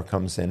Empire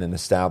comes in and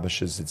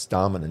establishes its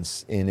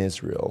dominance in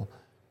Israel,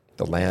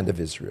 the land of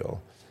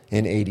Israel,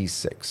 in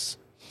 86.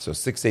 So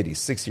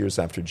 686 years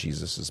after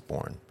Jesus is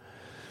born.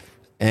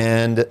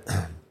 And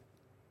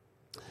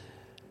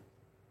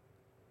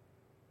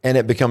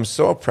it becomes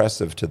so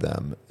oppressive to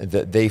them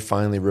that they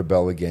finally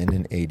rebel again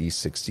in AD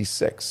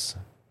 66.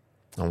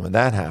 And when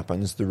that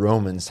happens, the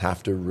Romans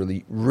have to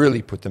really,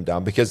 really put them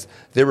down because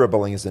they're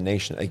rebelling as a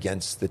nation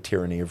against the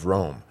tyranny of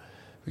Rome.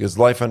 Because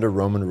life under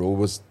Roman rule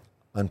was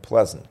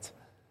unpleasant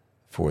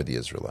for the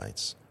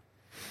Israelites.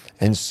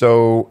 And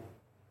so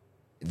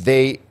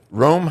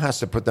Rome has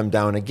to put them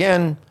down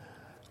again,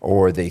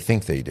 or they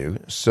think they do.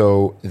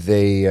 So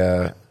they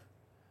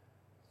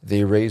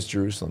raze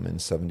Jerusalem in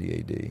 70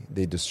 AD.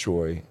 They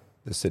destroy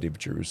the city of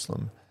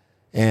Jerusalem,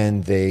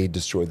 and they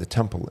destroy the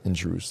temple in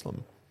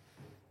Jerusalem.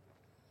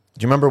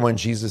 Do you remember when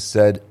Jesus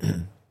said,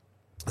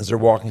 as they're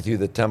walking through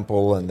the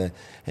temple, and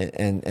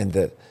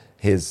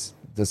his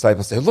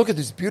disciples say, "Look at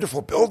these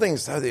beautiful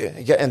buildings,"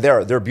 and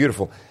they're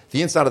beautiful.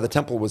 The inside of the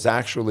temple was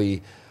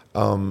actually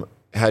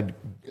had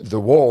the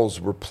walls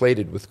were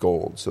plated with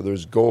gold. So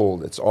there's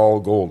gold. It's all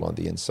gold on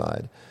the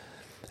inside.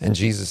 And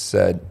Jesus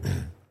said,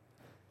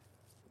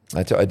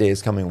 a day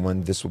is coming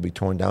when this will be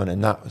torn down,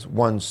 and not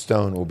one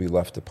stone will be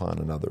left upon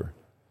another.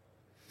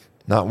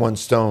 Not one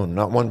stone,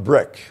 not one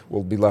brick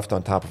will be left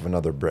on top of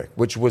another brick,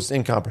 which was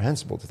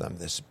incomprehensible to them,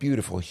 this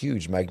beautiful,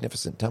 huge,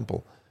 magnificent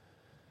temple.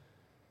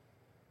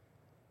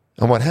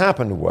 And what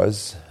happened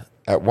was,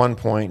 at one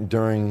point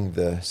during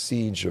the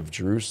siege of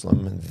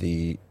Jerusalem,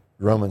 the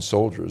Roman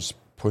soldiers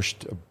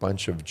pushed a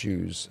bunch of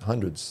Jews,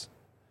 hundreds,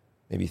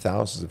 maybe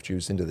thousands of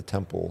Jews, into the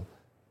temple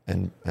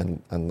and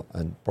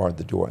barred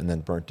the door and then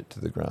burnt it to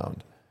the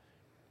ground.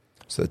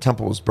 So the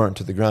temple was burnt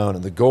to the ground,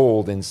 and the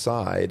gold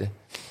inside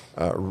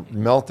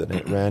melted,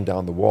 and it ran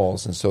down the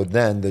walls. And so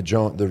then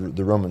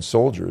the Roman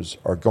soldiers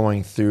are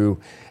going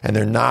through, and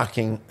they're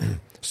knocking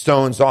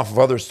stones off of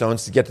other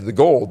stones to get to the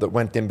gold that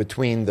went in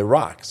between the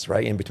rocks,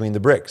 right, in between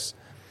the bricks,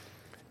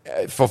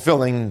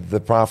 fulfilling the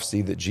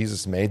prophecy that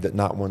Jesus made that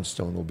not one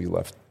stone will be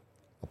left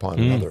upon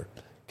another,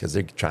 because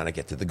they're trying to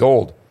get to the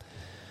gold.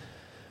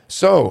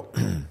 So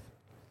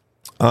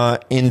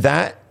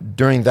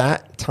during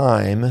that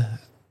time,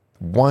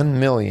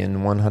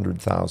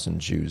 1,100,000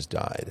 Jews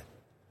died,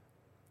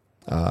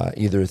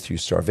 either through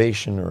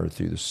starvation or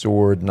through the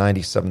sword.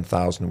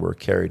 97,000 were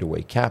carried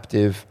away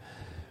captive,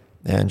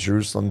 and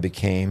Jerusalem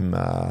became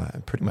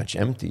pretty much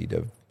emptied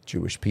of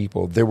Jewish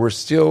people. There were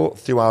still,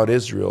 throughout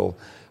Israel,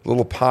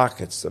 little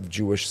pockets of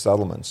Jewish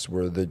settlements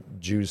where the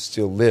Jews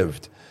still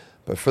lived.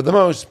 But for the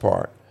most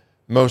part,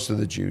 most of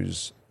the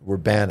Jews were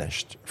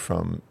banished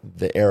from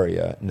the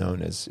area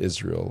known as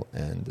Israel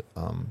and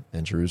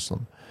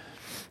Jerusalem.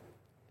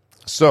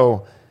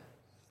 So,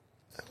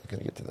 I'm going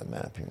to get to the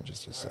map here in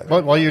just a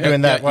second. While you're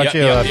doing that, why don't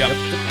you...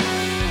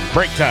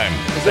 Break time.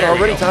 Is it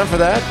already time for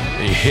that?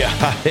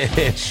 Yeah,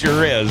 it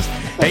sure is.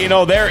 Hey,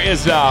 there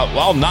is,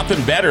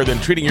 nothing better than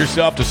treating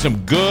yourself to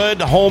some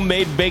good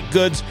homemade baked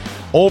goods.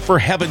 Oh, for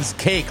Heaven's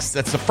Cakes.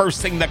 That's the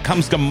first thing that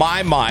comes to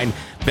my mind.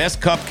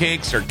 Best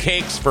cupcakes or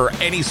cakes for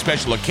any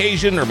special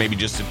occasion or maybe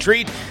just a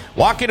treat.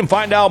 Walk in and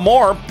find out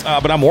more.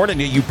 But I'm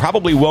warning you, you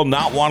probably will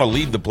not want to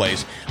leave the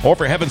place. Oh,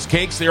 for Heaven's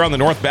Cakes, they're on the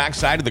north back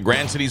side of the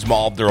Grand Cities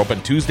Mall. They're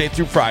open Tuesday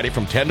through Friday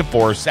from 10 to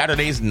 4,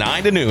 Saturdays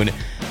 9 to noon.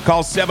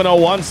 Call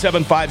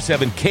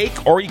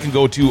 701-757-CAKE, or you can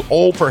go to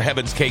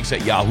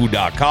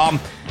ohforheavenscakes@yahoo.com.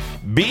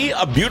 Be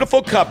a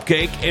beautiful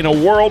cupcake in a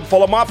world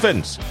full of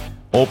muffins.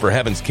 Oh, for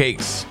Heaven's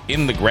Cakes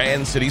in the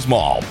Grand Cities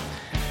Mall.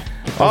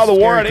 Oh, the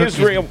war in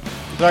Israel.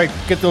 Sorry,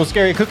 get those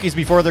scary cookies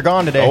before they're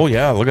gone today. Oh,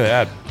 yeah, look at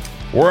that.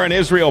 War in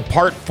Israel,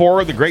 Part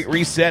 4, The Great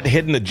Reset,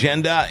 Hidden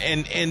Agenda.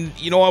 And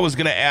I was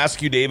going to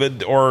ask you,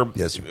 David,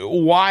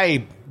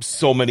 why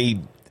so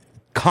many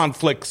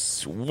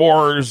conflicts,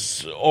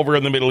 wars over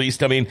in the Middle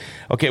East? I mean,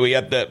 okay, we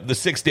had the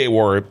 6-Day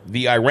War,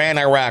 the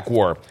Iran-Iraq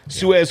War,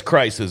 Suez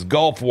Crisis,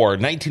 Gulf War,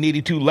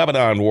 1982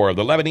 Lebanon War,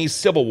 the Lebanese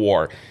Civil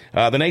War, the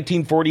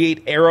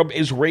 1948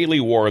 Arab-Israeli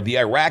War, the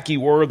Iraqi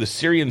War, the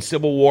Syrian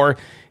Civil War.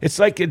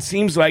 It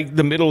seems like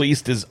the Middle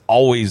East is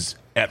always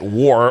at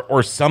war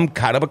or some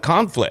kind of a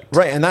conflict.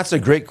 Right, and that's a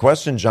great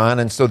question, John.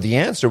 And so the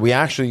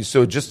answer,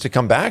 so just to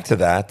come back to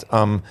that,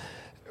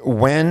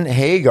 when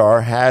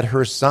Hagar had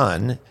her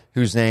son,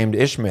 who's named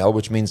Ishmael,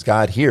 which means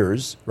God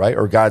hears, right,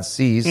 or God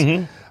sees.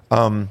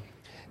 El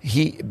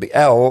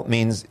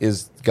means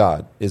is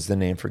God, is the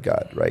name for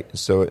God, right?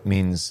 So it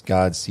means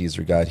God sees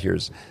or God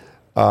hears,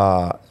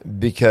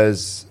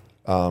 because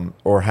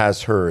or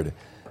has heard,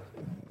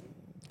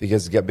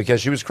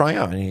 because she was crying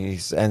out,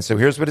 and so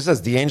here's what it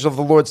says: the angel of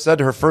the Lord said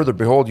to her further,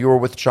 "Behold, you are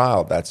with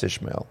child." That's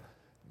Ishmael.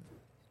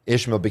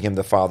 Ishmael became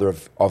the father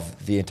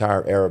of the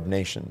entire Arab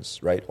nations,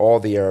 right? All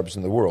the Arabs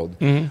in the world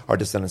are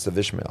descendants of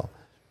Ishmael.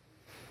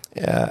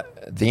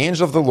 The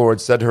angel of the Lord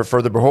said to her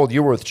further, "Behold,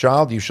 you are with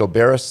child, you shall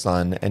bear a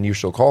son, and you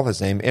shall call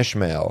his name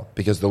Ishmael,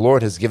 because the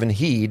Lord has given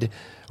heed,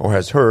 or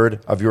has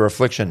heard, of your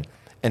affliction."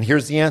 And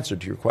here's the answer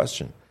to your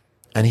question.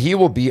 "And he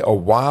will be a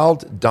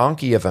wild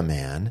donkey of a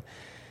man.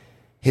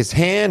 His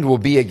hand will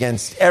be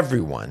against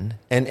everyone,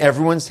 and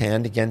everyone's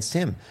hand against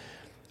him."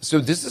 So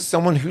this is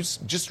someone who's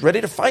just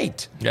ready to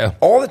fight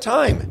all the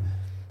time.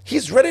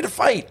 He's ready to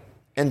fight.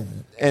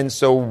 And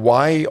so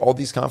why all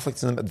these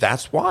conflicts?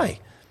 That's why.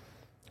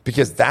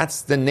 Because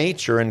that's the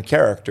nature and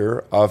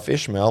character of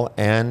Ishmael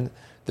and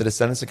the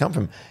descendants that come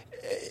from him.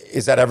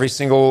 Is that every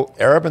single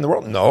Arab in the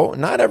world? No,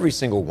 not every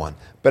single one.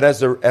 But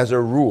as a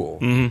rule,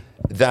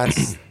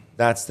 that's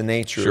the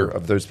nature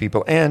of those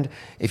people. And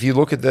if you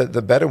look at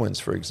the Bedouins,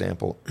 for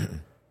example,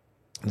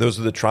 those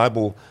are the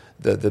tribal,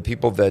 the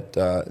people that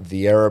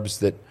the Arabs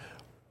that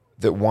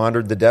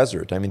wandered the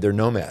desert. I mean, they're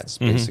nomads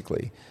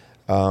basically.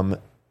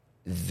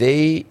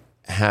 They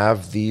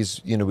have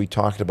these. We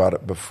talked about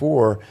it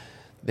before.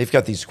 They've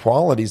got these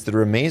qualities that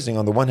are amazing.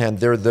 On the one hand,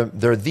 they're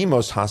the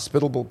most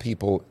hospitable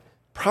people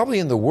probably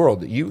in the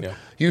world.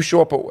 You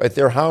show up at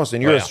their house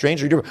and you're a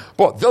stranger.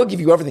 They'll give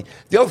you everything.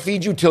 They'll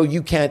feed you till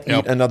you can't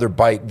eat another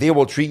bite. They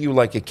will treat you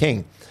like a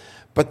king.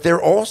 but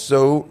they're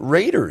also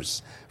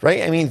raiders,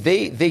 right? I mean,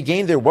 they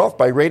gain their wealth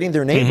by raiding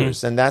their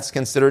neighbors, and that's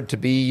considered to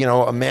be,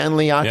 a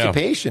manly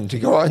occupation to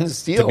go out and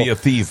steal. To be a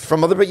thief.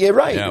 From other,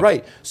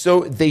 right.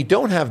 So they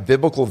don't have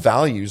biblical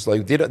values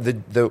like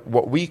the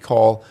what we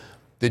call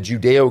the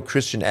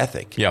Judeo-Christian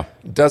ethic.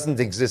 Doesn't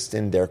exist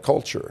in their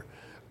culture.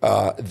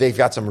 They've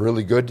got some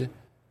really good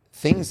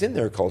things in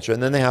their culture,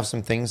 and then they have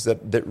some things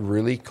that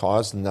really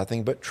cause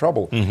nothing but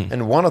trouble.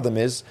 And one of them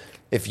is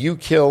if you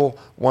kill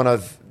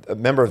a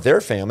member of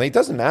their family, it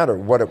doesn't matter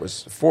what it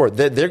was for.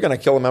 They're going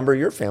to kill a member of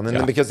your family, and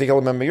then because they kill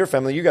a member of your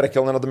family, you got to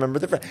kill another member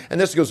of their family,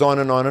 and this goes on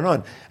and on and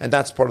on. And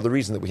that's part of the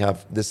reason that we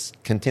have this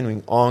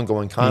continuing,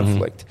 ongoing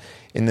conflict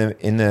in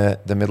the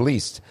Middle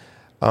East.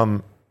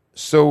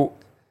 So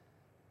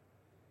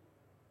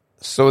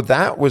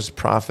that was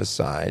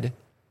prophesied,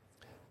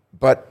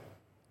 but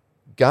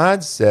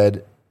God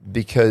said,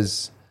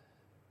 because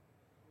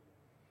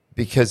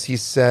he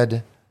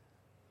said,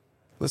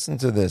 listen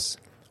to this.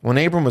 When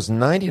Abram was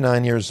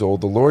 99 years old,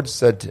 the Lord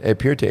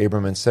appeared to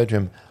Abram and said to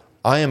him,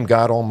 I am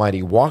God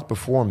Almighty. Walk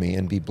before me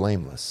and be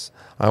blameless.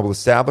 I will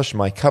establish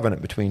my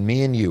covenant between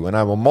me and you, and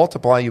I will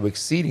multiply you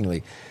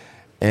exceedingly.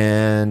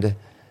 And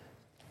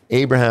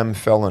Abraham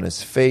fell on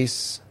his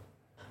face,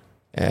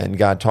 and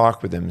God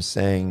talked with him,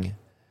 saying,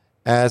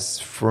 as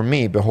for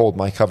me, behold,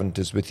 my covenant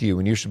is with you,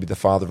 and you shall be the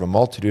father of a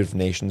multitude of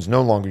nations.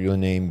 No longer your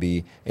name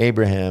be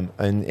Abram,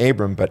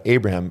 but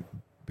Abraham,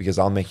 because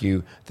I'll make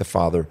you the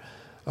father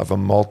of a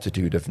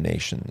multitude of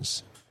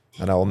nations.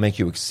 And I will make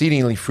you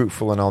exceedingly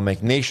fruitful, and I'll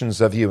make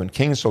nations of you, and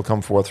kings shall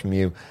come forth from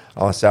you.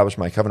 I'll establish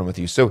my covenant with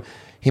you. So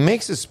he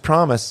makes this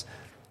promise,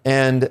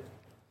 and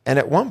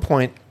at one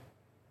point,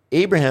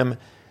 Abraham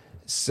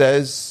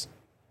says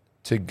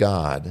to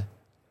God,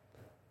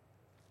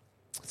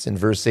 it's in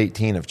verse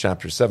 18 of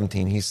chapter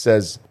 17, he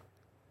says,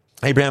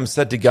 Abraham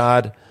said to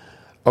God,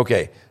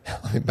 okay,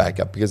 let me back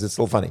up because it's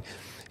a little funny.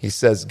 He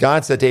says,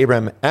 God said to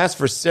Abraham, as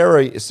for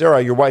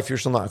Sarah, your wife, you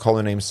shall not call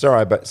her name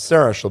Sarai, but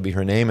Sarah shall be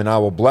her name, and I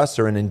will bless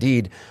her, and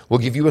indeed will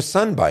give you a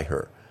son by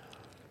her.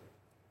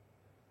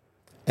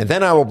 And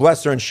then I will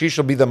bless her, and she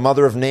shall be the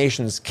mother of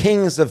nations.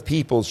 Kings of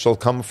peoples shall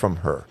come from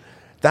her.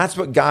 That's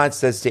what God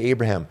says to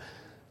Abraham.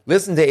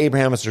 Listen to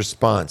Abraham's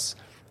response.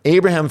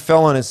 Abraham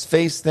fell on his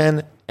face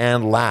then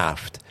and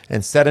laughed,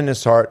 and said in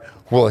his heart,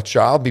 will a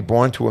child be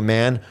born to a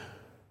man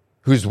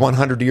who's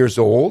 100 years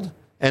old?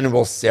 And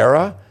will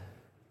Sarah,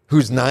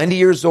 who's 90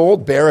 years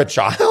old, bear a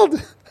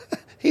child?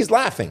 He's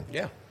laughing.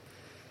 Yeah.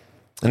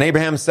 And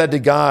Abraham said to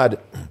God,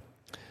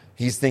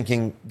 he's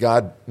thinking,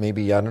 God,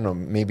 maybe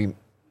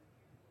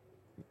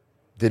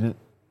didn't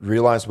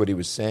realize what he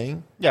was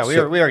saying. Yeah, we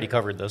already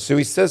covered this. So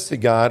he says to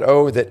God,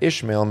 oh, that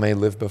Ishmael may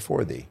live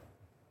before thee.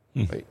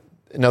 Right?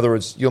 In other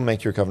words, you'll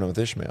make your covenant with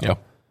Ishmael. Yeah.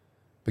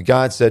 But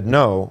God said,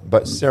 no,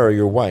 but Sarah,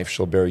 your wife,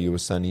 shall bear you a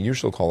son, and you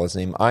shall call his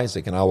name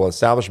Isaac, and I will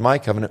establish my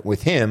covenant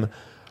with him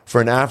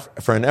for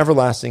an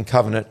everlasting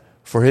covenant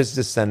for his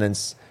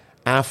descendants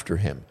after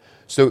him.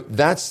 So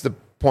that's the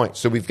point.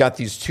 So we've got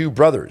these two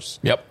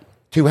brothers,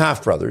 two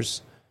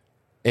half-brothers,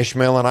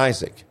 Ishmael and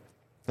Isaac.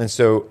 And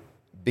so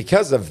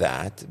because of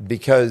that,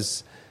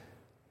 because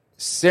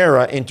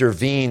Sarah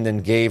intervened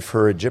and gave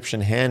her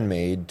Egyptian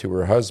handmaid to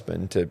her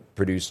husband to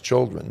produce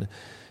children,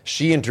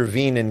 she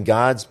intervened in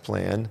God's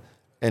plan.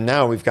 And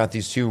now we've got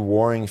these two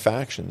warring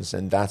factions,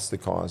 and that's the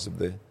cause of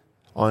the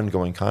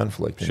ongoing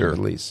conflict in the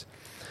Middle East.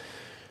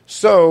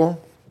 So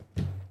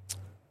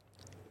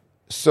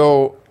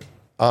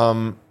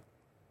now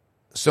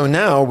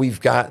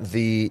we've got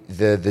the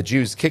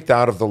Jews kicked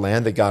out of the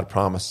land that God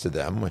promised to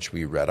them, which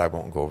we read. I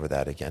won't go over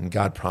that again.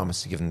 God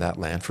promised to give them that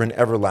land for an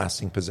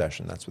everlasting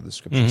possession. That's what the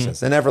Scripture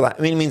says. It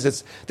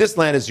means this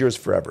land is yours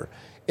forever.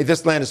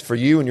 This land is for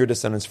you and your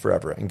descendants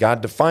forever. And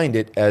God defined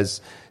it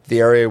as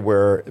the area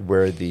where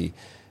the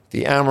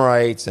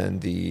Amorites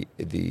and the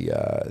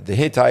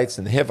Hittites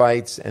and the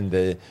Hivites and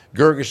the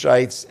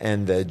Girgashites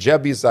and the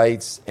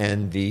Jebusites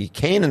and the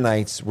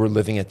Canaanites were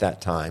living at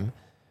that time.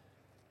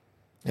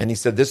 And he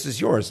said, this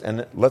is yours.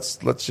 And let's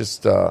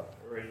just, let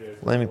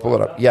me pull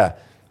it up. Yeah.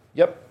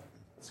 Yep.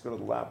 Let's go to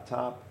the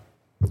laptop.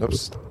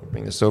 Oops.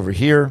 Bring this over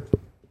here.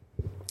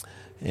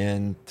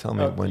 And tell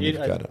me when you've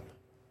got it.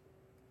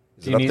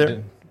 Is it up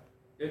there?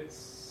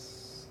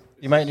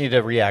 You might need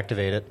to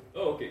reactivate it.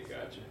 Oh, okay,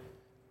 gotcha.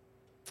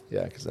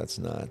 Yeah, because that's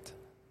not.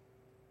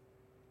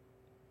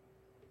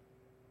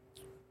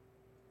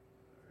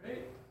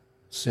 Right.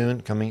 Soon,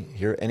 coming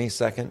here any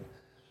second.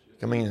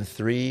 Coming in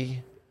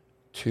 3,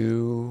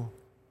 2,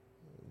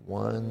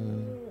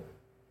 1.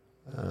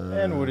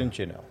 And wouldn't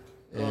you know?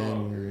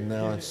 And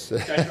now it's. Should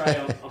I try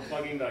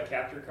unplugging the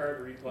capture card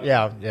or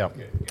replugging? Yeah.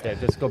 Okay,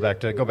 just go back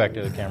to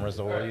the cameras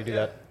though while you do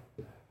that.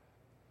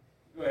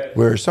 Go ahead.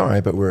 We're sorry,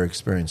 but we're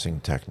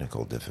experiencing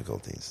technical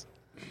difficulties.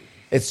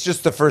 It's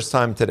just the first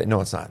time today.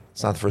 No, it's not.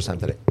 It's not the first time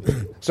today.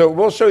 So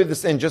we'll show you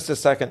this in just a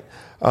second.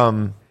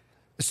 So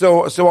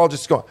I'll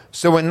just go.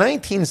 So in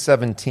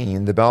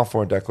 1917, the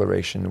Balfour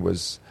Declaration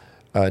was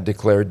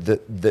declared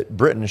that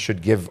Britain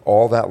should give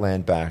all that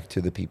land back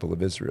to the people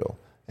of Israel,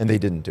 and they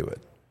didn't do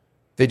it.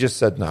 They just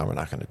said, no, we're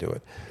not going to do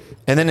it.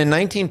 And then in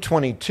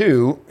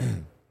 1922,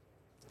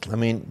 I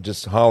mean,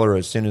 just holler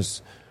as soon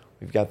as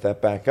we've got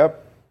that back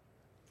up.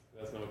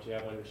 That's not what you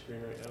have on your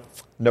screen right now?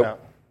 Nope. No.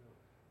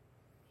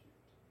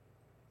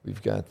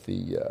 We've got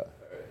the...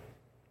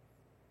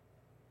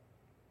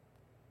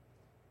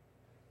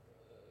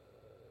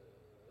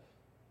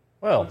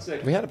 Well,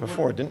 we had it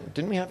before.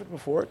 Didn't we have it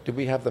before? Did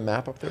we have the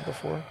map up there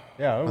before?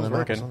 yeah, it was the map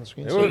working. was on the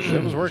screen?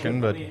 It was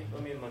working, but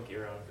Let me monkey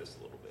around with this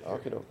a little bit.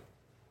 Okay.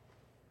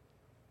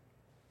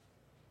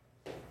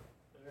 This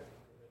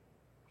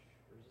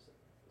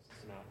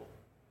is an Apple.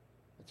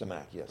 It's a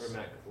Mac, yes. Or a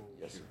Mac.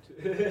 Yes.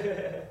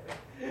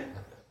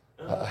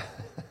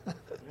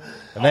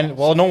 and then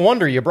no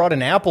wonder you brought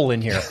an apple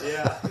in here.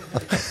 Yeah.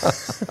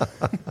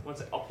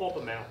 I'll pull up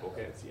a map.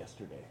 Okay, it's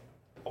yesterday.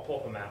 I'll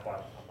pull up a map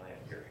on my end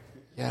here.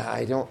 Yeah,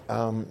 I don't.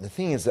 The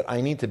thing is that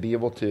I need to be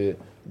able to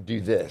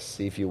do this.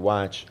 See, if you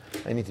watch,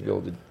 I need to be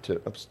able to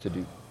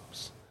do.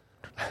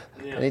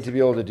 Yeah. I need to be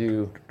able to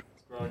do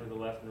Scrolling to the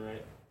left and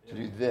right. to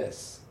do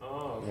this.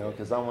 Oh, okay. You know,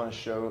 because I want to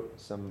show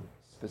some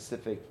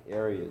specific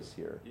areas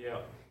here. Yeah.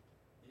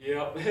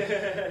 Yep.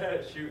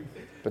 Shoot.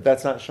 But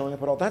that's not showing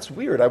up at all. That's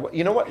weird.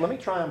 You know what? Let me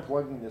try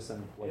unplugging this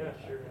and plugging Yeah, it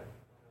back. sure.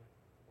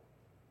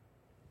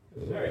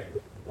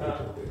 All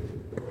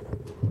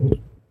right.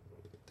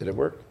 Did it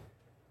work?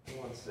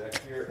 One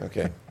sec here.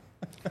 Okay.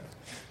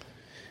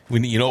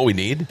 You know what we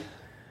need?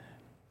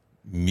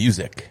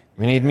 Music.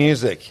 We need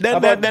music. Well,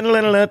 you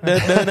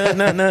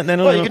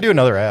could do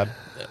another ad.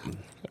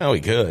 Oh, we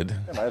could.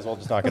 Yeah, might as well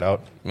just knock it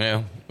out.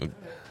 Yeah.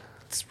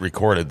 It's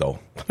recorded, though.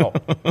 Oh.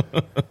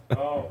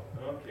 Oh,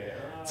 okay.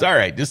 It's all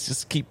right.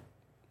 Just keep...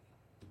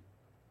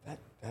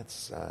 That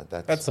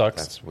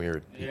sucks. That's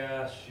weird.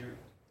 Yeah, shoot.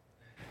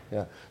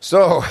 Yeah.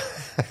 So,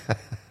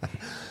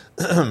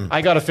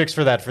 I got a fix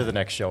for that for the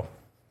next show.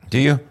 do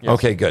you? Yes.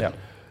 Okay, good. Yeah.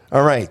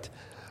 All right.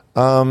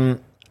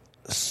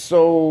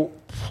 So,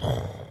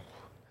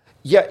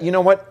 yeah, you know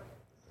what?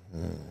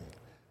 All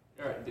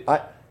right.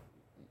 I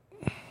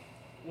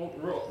We're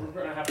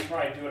going to have to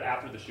try and do it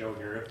after the show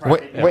here.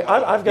 wait.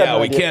 I've got. Yeah,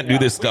 an we idea. can't do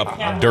this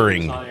stuff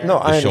during No,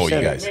 I the show, you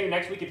understand. guys. Maybe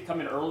next week we could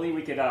come in early.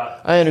 We could.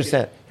 I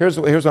understand. Here's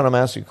what I'm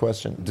asking you a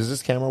question. Does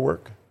this camera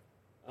work?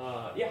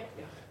 Yeah.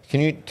 Can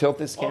you tilt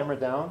this camera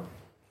down?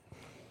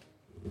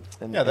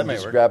 And, Yeah, that and may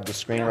just work. grab the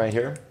screen right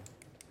here.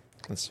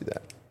 Let's do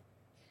that.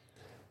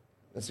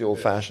 That's the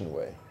old-fashioned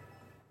way.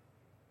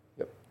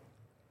 Yep.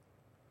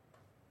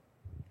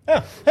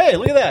 Yeah. Hey,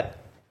 look at that.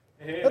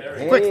 Hey, there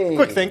we go. Hey.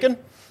 Quick thinking.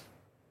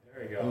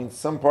 There we I go. mean,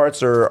 some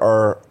parts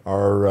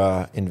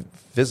are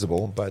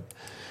invisible, but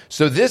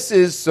so this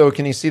is. So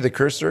can you see the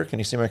cursor? Can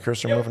you see my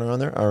cursor moving around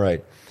there? All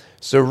right.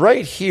 So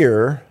right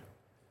here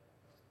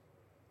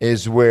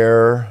is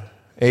where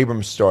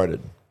Abram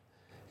started,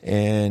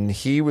 and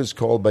he was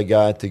called by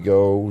God to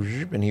go,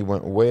 and he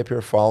went way up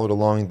here, followed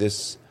along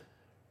this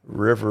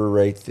river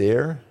right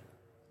there,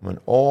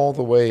 went all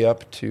the way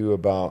up to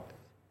about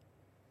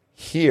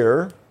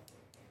here,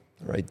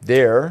 right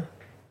there,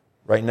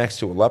 right next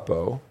to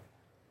Aleppo.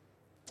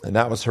 And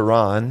that was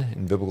Haran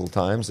in biblical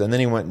times. And then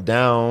he went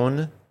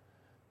down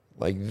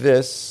like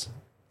this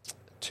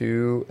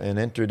to and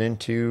entered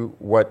into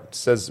where it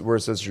says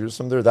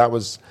Jerusalem there. That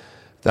was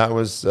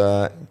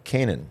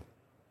Canaan.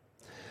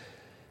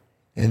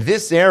 And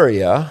this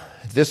area,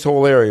 this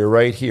whole area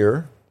right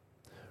here,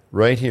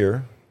 where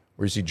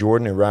you see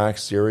Jordan, Iraq,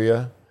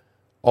 Syria,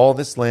 all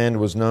this land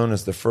was known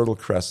as the Fertile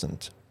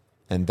Crescent.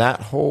 And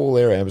that whole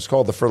area, it was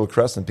called the Fertile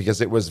Crescent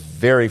because it was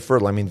very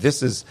fertile. I mean,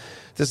 this is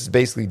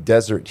basically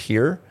desert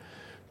here,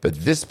 but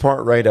this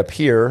part right up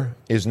here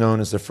is known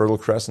as the Fertile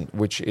Crescent,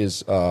 which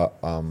is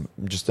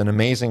just an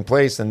amazing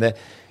place. And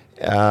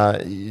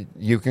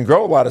you can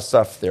grow a lot of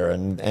stuff there,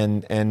 and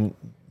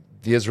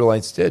the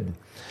Israelites did.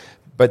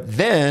 But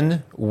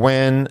then,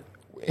 when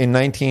in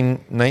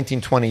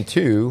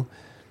 1922,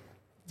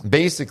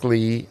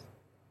 basically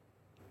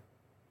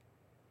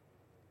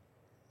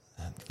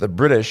the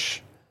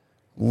British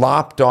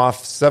lopped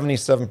off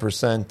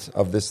 77%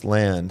 of this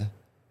land,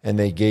 and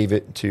they gave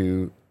it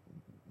to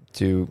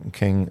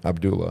King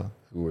Abdullah,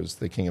 who was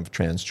the king of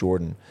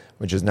Transjordan,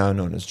 which is now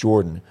known as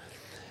Jordan.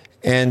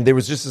 And there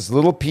was just this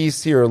little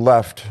piece here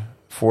left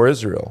for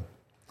Israel.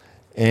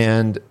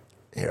 And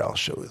here, I'll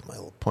show you with my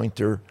little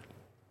pointer.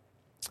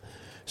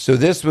 So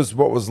this was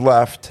what was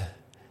left.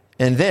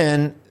 And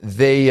then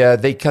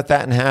they cut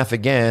that in half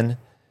again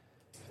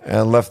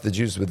and left the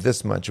Jews with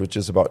this much, which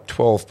is about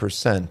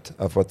 12%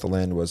 of what the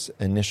land was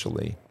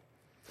initially.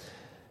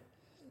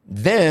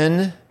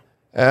 Then,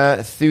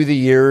 through the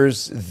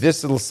years,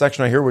 this little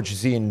section right here, which you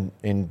see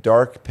in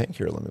dark pink,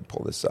 here, let me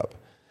pull this up.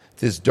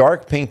 This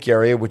dark pink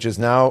area, which is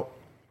now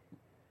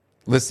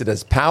listed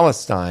as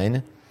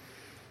Palestine,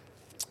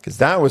 because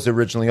that was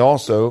originally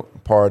also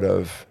part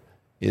of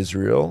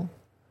Israel.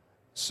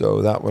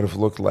 So that would have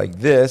looked like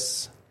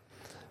this.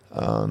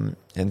 And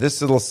this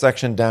little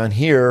section down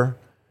here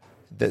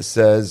that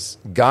says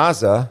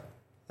Gaza,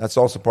 that's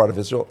also part of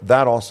Israel.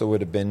 That also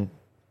would have been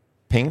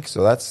pink,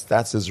 so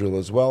that's Israel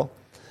as well.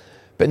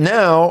 But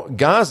now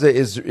Gaza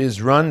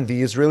is run,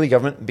 the Israeli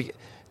government,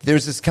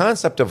 there's this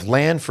concept of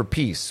land for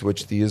peace,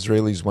 which the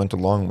Israelis went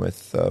along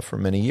with for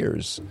many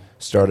years,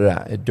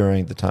 started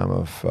during the time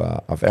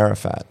of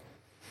Arafat.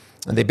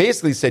 And they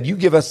basically said, you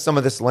give us some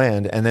of this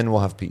land, and then we'll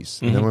have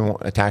peace. And then we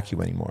won't attack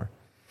you anymore.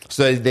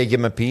 So they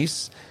give them a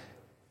peace,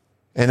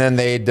 and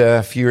then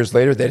a few years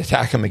later, they'd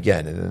attack them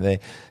again. And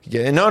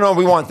then no,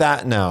 we want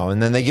that now.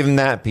 And then they give them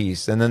that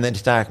peace, and then they'd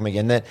attack them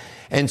again.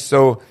 And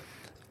so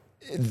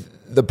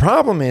the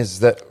problem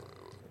is that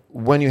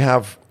when you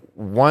have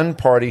one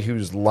party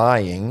who's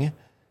lying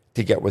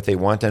to get what they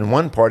want, and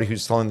one party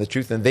who's telling the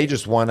truth, and they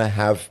just want to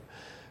have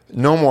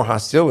no more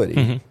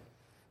hostility,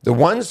 the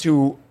ones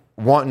who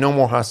want no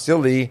more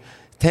hostility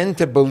tend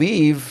to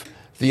believe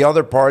the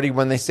other party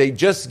when they say,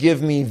 just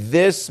give me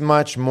this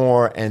much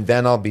more and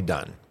then I'll be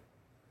done.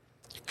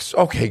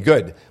 Okay,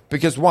 good.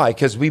 Because why?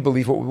 Because we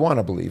believe what we want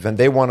to believe, and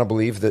they want to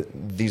believe that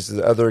these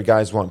other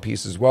guys want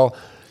peace as well.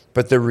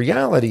 But the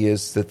reality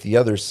is that the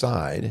other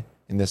side,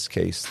 in this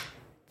case,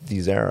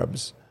 these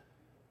Arabs,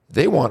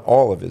 they want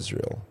all of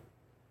Israel.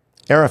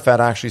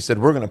 Arafat actually said,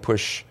 we're going to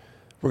push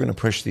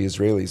the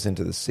Israelis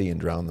into the sea and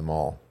drown them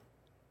all.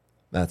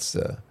 That's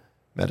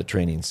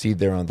Mediterranean Sea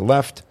there on the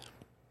left.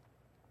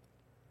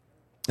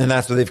 And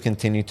that's what they've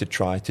continued to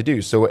try to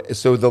do. So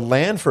the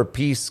land for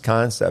peace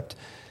concept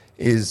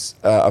is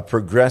a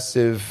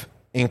progressive,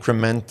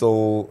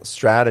 incremental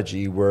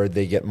strategy where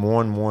they get more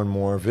and more and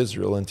more of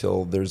Israel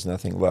until there's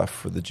nothing left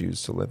for the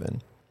Jews to live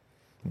in.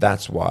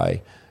 That's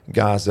why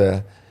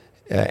Gaza,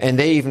 and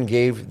they even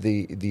gave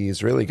the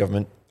Israeli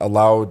government,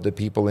 allowed the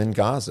people in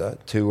Gaza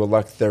to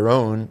elect their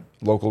own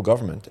local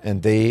government,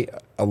 and they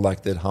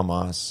elected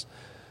Hamas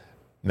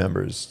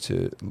members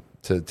to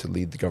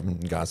lead the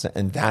government in Gaza,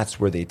 and that's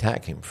where the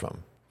attack came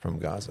from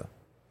Gaza,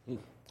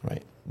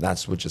 right?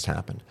 That's what just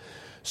happened.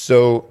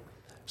 So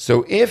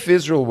if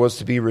Israel was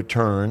to be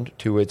returned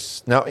to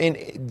its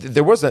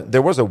there was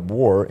a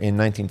war in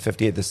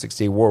 1958, the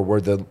 6-Day War,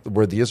 where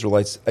the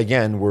Israelites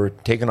again were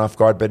taken off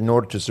guard, but in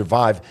order to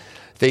survive,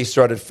 they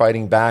started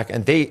fighting back,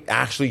 and they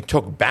actually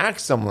took back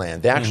some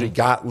land. They actually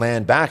got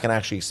land back and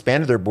actually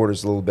expanded their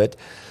borders a little bit.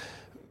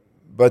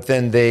 But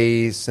then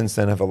they since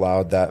then have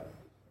allowed that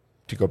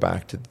to go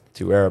back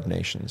to Arab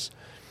nations.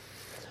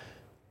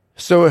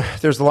 So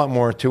there's a lot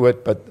more to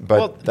it, but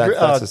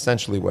that's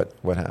essentially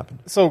what happened.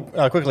 So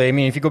quickly, I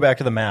mean, if you go back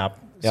to the map,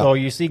 so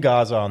you see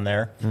Gaza on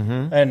there,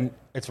 and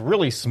it's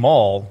really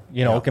small,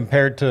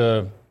 compared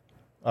to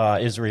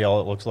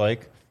Israel, it looks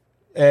like.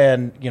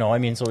 And, I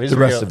mean, so Israel...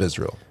 The rest of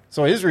Israel.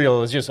 So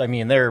Israel is just, I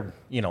mean, they're,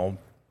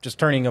 just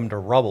turning them to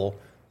rubble.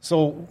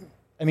 So,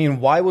 I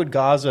mean, why would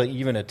Gaza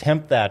even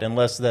attempt that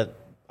unless that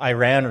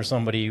Iran or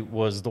somebody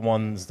was the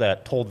ones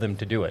that told them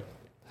to do it?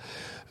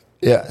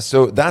 Yeah,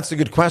 so that's a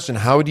good question.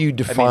 How do you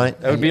define...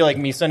 It would be like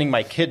me sending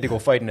my kid to go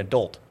fight an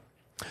adult.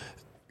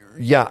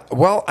 Yeah,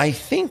 well, I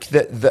think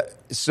that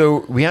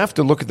so we have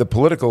to look at the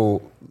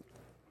political,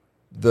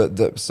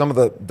 some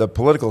of the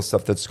political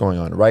stuff that's going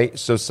on, right?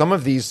 So some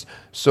of these.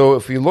 So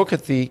if we look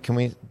at do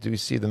we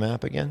see the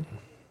map again?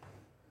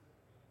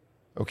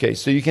 Okay,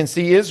 so you can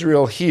see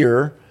Israel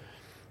here.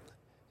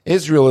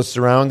 Israel is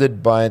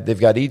surrounded by, they've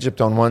got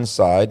Egypt on one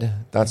side,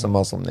 that's a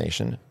Muslim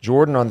nation.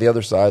 Jordan on the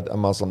other side, a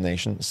Muslim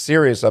nation.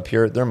 Syria's up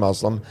here, they're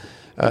Muslim.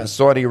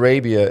 Saudi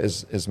Arabia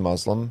is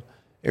Muslim.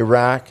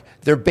 Iraq,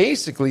 they're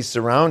basically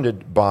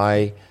surrounded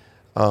by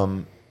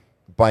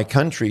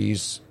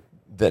countries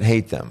that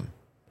hate them.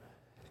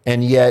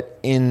 And yet,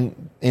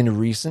 in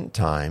recent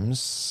times,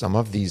 some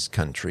of these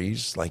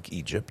countries, like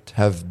Egypt,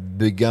 have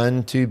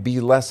begun to be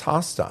less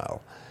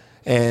hostile.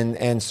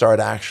 And start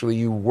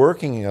actually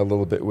working a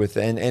little bit with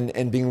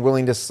and being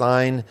willing to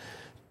sign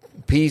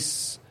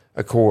peace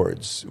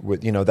accords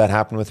with that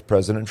happened with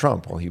President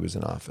Trump while he was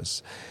in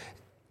office.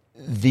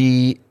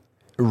 The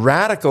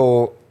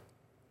radical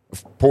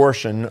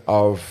portion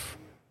of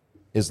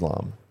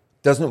Islam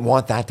doesn't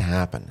want that to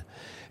happen.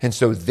 And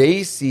so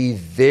they see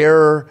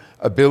their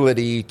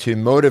ability to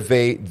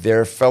motivate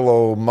their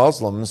fellow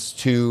Muslims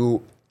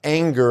to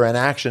anger and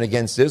action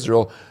against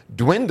Israel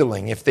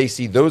dwindling if they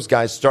see those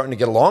guys starting to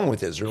get along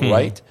with Israel,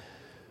 right?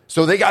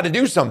 So they got to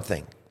do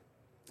something.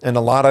 And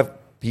a lot of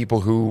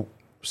people who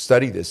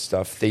study this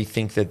stuff, they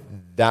think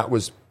that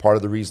was part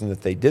of the reason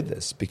that they did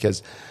this,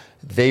 because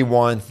they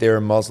want their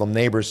Muslim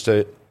neighbors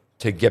to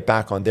get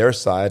back on their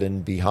side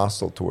and be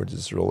hostile towards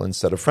Israel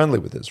instead of friendly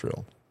with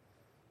Israel.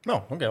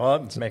 Oh, okay. Well,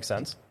 that makes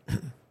sense.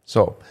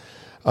 So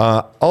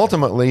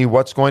ultimately,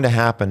 what's going to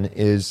happen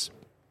is,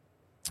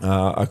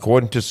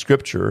 according to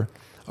Scripture,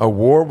 a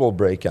war will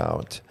break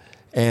out,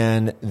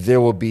 and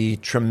there will be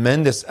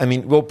tremendous... I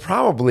mean, we'll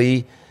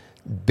probably,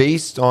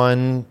 based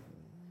on,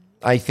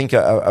 I think,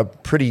 a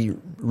pretty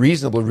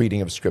reasonable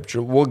reading of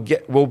Scripture,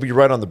 we'll be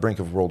right on the brink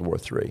of World War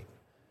III.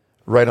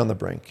 Right on the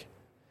brink.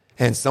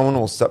 And someone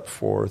will step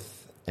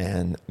forth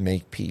and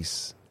make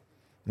peace.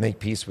 Make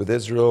peace with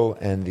Israel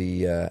and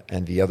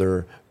the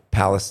other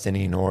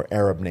Palestinian or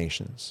Arab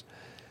nations.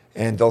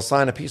 And they'll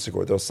sign a peace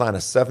accord. They'll sign a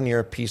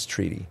 7-year peace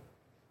treaty.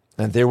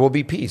 And there will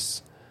be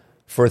peace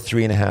for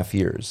 3.5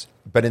 years.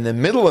 But in the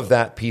middle of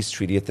that peace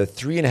treaty, at the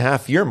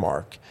 3.5-year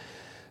mark,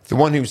 the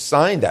one who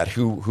signed that,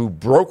 who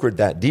brokered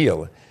that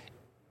deal,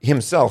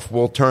 himself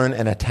will turn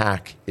and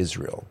attack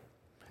Israel.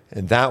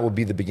 And that will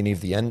be the beginning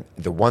of the end.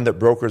 The one that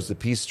brokers the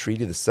peace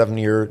treaty, the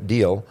 7-year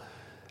deal,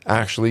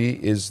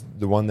 actually is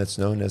the one that's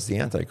known as the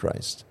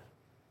Antichrist.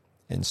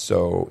 And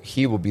so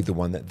he will be the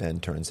one that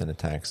then turns and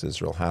attacks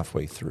Israel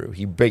halfway through.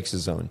 He breaks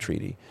his own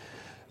treaty.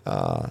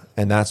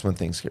 And that's when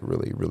things get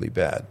really, really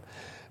bad.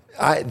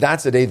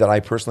 That's a day that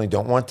I personally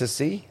don't want to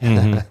see.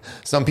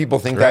 Some people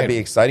think that'd be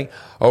exciting.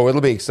 Oh,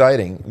 it'll be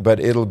exciting, but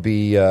it'll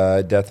be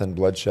death and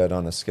bloodshed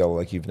on a scale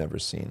like you've never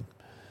seen.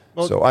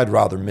 Well, so I'd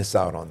rather miss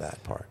out on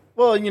that part.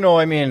 Well,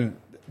 I mean,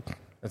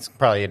 that's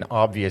probably an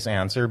obvious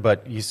answer,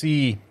 but you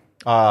see,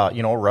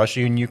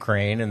 Russia and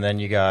Ukraine, and then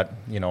you got,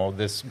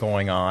 this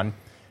going on.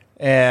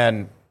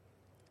 And,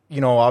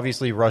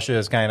 obviously Russia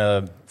is kind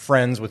of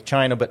friends with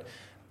China, but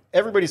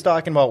everybody's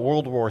talking about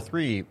World War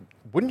III.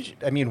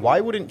 Why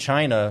wouldn't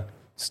China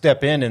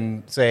step in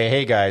and say,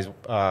 hey, guys,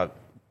 we're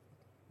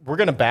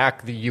going to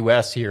back the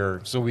U.S. here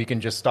so we can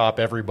just stop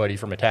everybody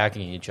from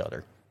attacking each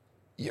other?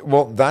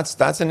 Well,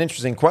 that's an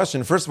interesting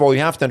question. First of all,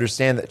 you have to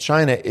understand that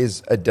China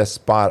is a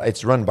despot.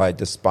 It's run by a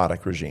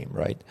despotic regime,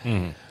 right?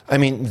 I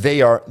mean,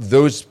 they are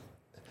those.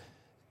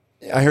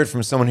 I heard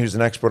from someone who's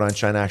an expert on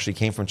China, actually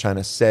came from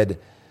China, said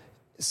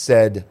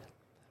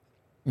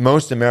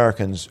most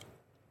Americans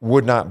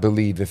would not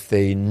believe if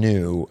they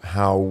knew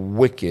how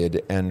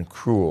wicked and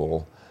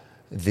cruel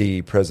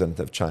the president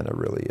of China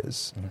really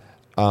is.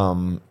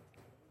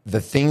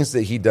 The things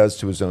that he does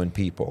to his own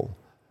people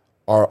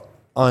are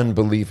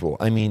unbelievable.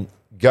 I mean,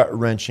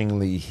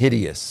 gut-wrenchingly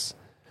hideous.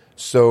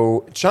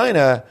 So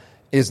China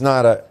is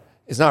not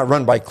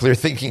run by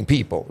clear-thinking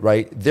people,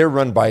 right? They're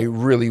run by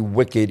really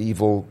wicked,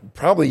 evil,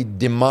 probably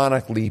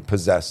demonically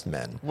possessed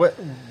men.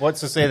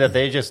 What's to say that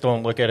they just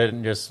don't look at it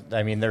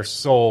and they're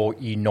so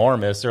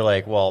enormous. They're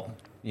like, well,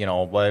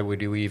 why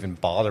would we even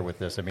bother with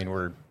this? I mean,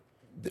 we're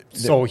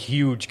so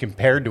huge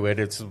compared to it.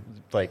 It's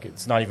like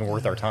it's not even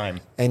worth our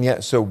time. And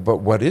yet, but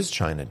what is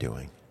China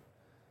doing?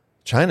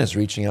 China's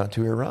reaching out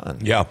to Iran.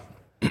 Yeah.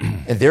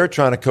 And they're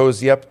trying to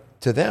cozy up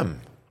to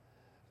them.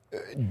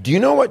 Do you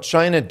know what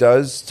China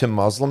does to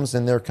Muslims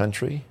in their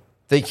country?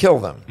 They kill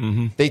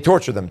them. They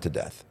torture them to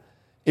death.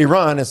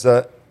 Iran is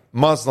a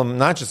Muslim,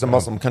 not just a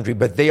Muslim country,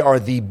 but they are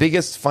the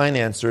biggest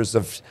financiers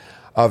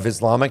of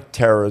Islamic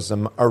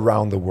terrorism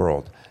around the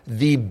world.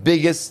 The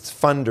biggest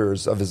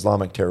funders of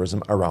Islamic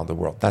terrorism around the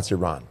world. That's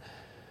Iran.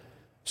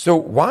 So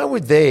why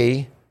would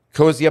they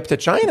cozy up to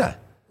China,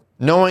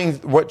 knowing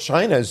what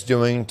China is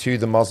doing to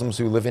the Muslims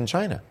who live in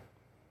China?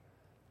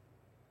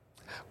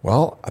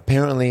 Well,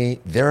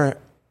 apparently they're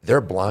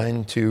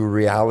blind to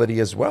reality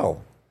as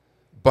well.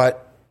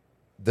 But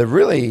the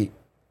really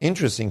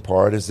interesting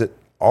part is that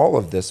all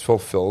of this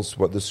fulfills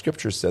what the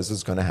scripture says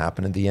is going to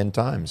happen in the end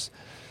times.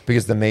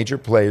 Because the major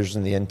players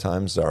in the end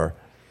times are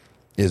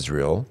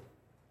Israel,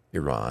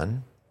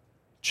 Iran,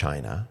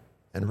 China,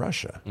 and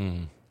Russia.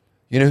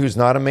 You know who's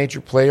not a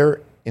major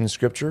player in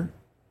scripture?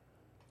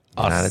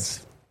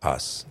 Us.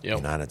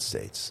 United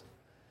States.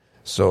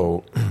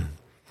 So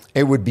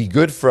it would be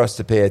good for us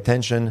to pay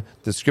attention.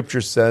 The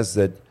scripture says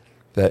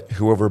that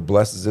whoever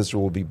blesses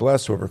Israel will be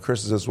blessed, whoever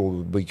curses Israel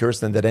will be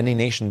cursed, and that any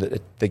nation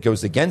that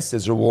goes against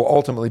Israel will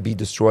ultimately be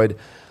destroyed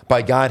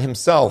by God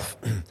himself.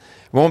 It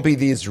won't be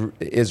these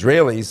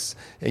Israelis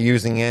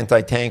using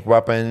anti-tank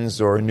weapons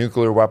or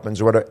nuclear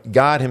weapons or whatever.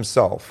 God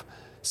himself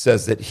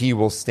says that he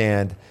will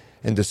stand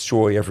and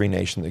destroy every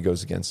nation that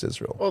goes against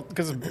Israel. Well,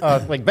 because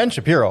like Ben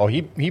Shapiro,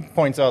 he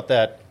points out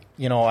that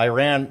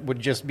Iran would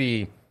just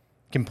be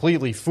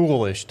completely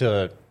foolish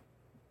to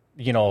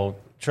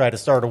try to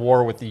start a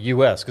war with the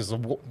U.S. because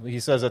he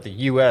says that the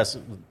U.S.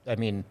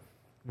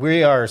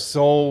 we're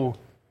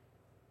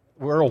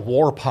a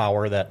war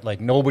power that like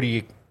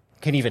nobody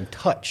can even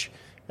touch,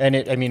 and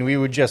we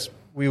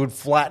would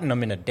flatten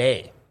them in a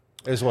day,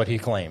 is what he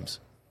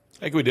claims.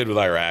 Like we did with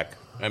Iraq.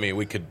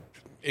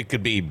 It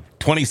could be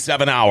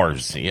 27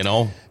 hours,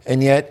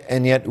 And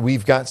yet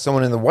we've got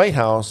someone in the White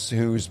House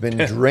who's been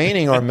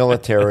draining our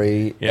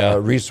military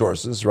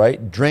resources,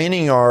 right?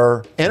 Draining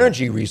our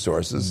energy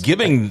resources.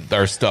 Giving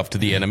our stuff to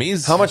the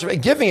enemies. How much?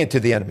 Giving it to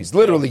the enemies.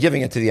 Literally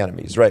giving it to the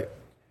enemies, right?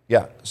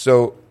 Yeah.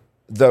 So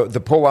the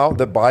pullout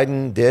that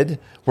Biden did,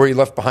 where he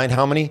left behind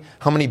how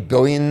many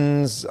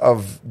billions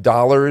of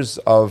dollars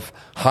of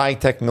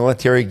high-tech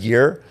military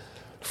gear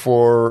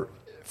for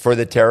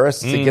the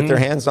terrorists to get their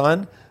hands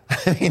on?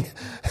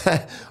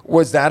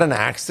 Was that an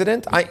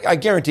accident? I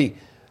guarantee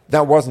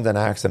that wasn't an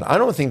accident. I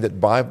don't think that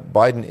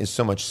Biden is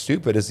so much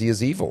stupid as he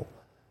is evil.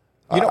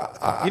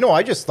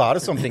 I just thought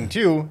of something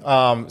too.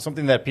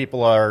 Something that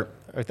people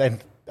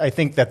I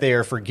think that they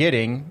are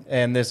forgetting,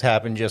 and this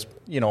happened just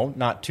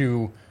not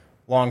too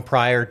long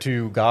prior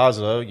to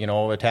Gaza,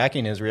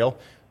 attacking Israel.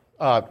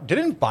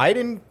 Didn't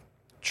Biden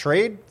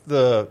trade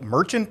the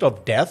Merchant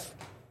of Death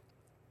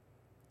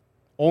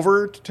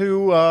over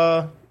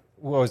to?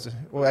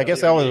 I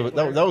guess that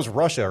was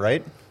Russia,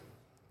 right?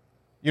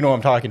 You know what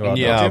I'm talking about,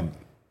 don't you?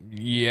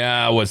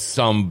 Yeah, it was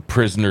some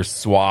prisoner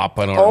swap.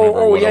 I don't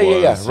remember what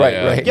it was.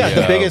 Right. Yeah,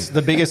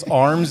 the biggest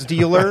arms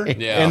dealer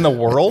in the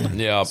world.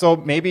 Yeah. So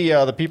maybe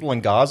the people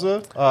in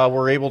Gaza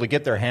were able to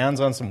get their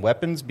hands on some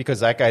weapons because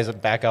that guy's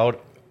back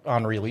out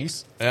on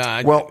release.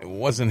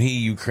 Wasn't he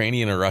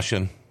Ukrainian or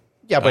Russian?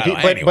 Yeah,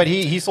 but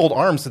he sold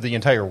arms to the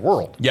entire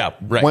world. Yeah,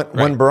 right.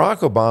 When Barack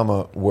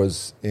Obama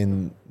was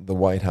in the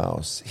White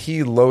House,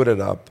 he loaded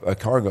up a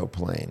cargo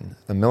plane,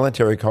 a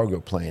military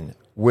cargo plane,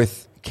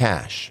 with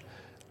cash.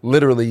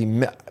 Literally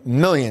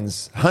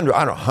millions,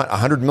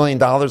 $100 million,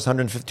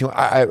 150,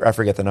 I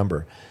forget the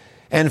number,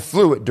 and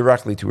flew it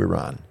directly to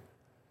Iran.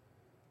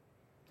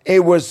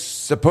 It was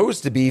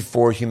supposed to be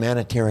for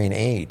humanitarian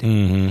aid.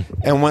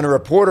 Mm-hmm. And when a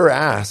reporter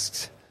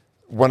asked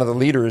one of the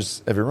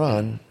leaders of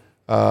Iran,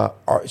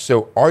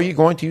 are you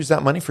going to use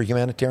that money for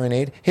humanitarian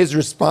aid? His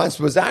response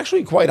was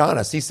actually quite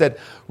honest. He said,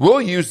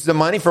 we'll use the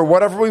money for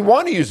whatever we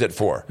want to use it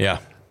for. Yeah.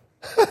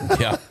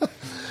 Yeah.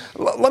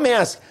 Let me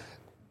ask,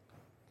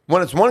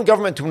 when it's one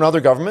government to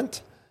another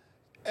government,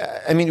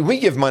 we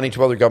give money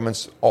to other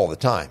governments all the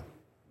time.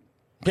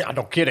 Yeah,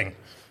 no kidding.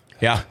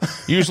 Yeah.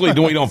 Usually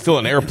we don't fill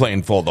an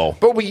airplane full, though.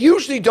 But we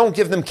usually don't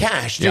give them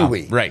cash, do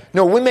we? Right.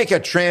 No, we make a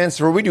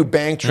transfer. We do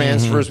bank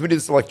transfers. We do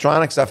this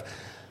electronic stuff.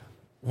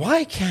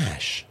 Why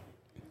cash?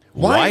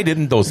 Why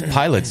didn't those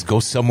pilots go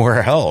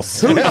somewhere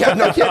else? Yeah,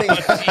 no kidding.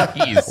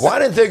 Why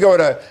didn't they go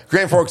to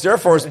Grand Forks Air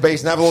Force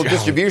Base and have a little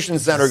distribution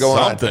center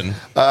going on?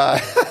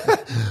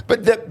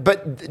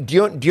 But do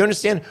you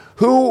understand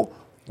who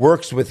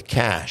works with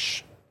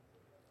cash?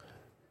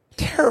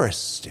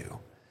 Terrorists do.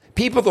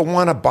 People that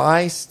want to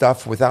buy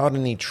stuff without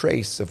any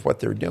trace of what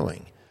they're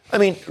doing.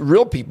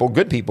 Real people,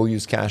 good people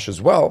use cash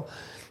as well.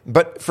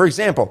 But, for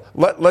example,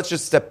 let's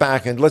just step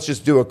back and let's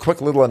just do a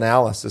quick little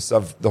analysis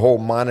of the whole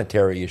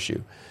monetary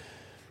issue.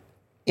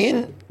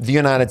 In the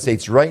United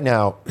States right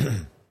now,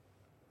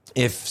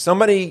 if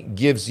somebody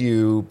gives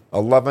you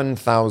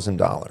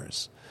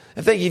 $11,000,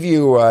 if they give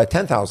you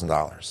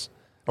 $10,000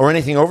 or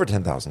anything over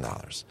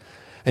 $10,000,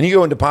 and you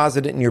go and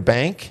deposit it in your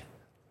bank,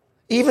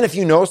 even if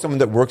you know someone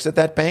that works at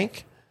that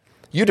bank,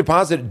 you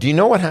deposit it, do you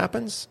know what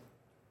happens?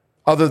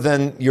 Other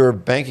than your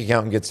bank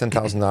account gets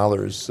 $10,000.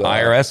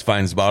 IRS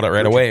finds about it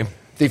right away.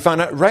 They find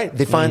out, right?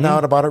 They find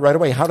out about it right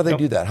away. How do they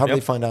do that? How do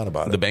they find out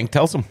about it? The bank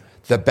tells them.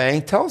 The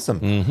bank tells them.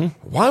 Mm-hmm.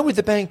 Why would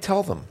the bank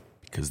tell them?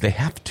 Because they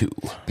have to.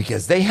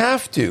 Because they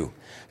have to.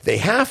 They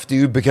have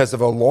to because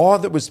of a law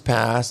that was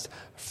passed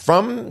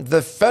on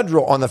the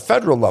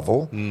federal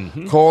level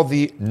called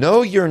the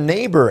Know Your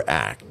Neighbor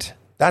Act.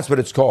 That's what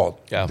it's called.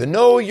 Yeah. The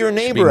Know Your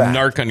Neighbor Act.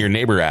 Narc on Your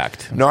Neighbor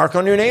Act. Narc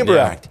on Your Neighbor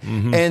Act.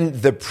 Mm-hmm. And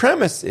the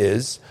premise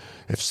is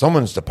if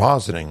someone's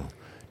depositing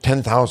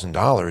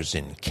 $10,000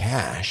 in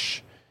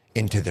cash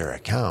into their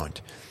account,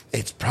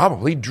 it's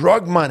probably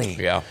drug money.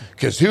 Yeah.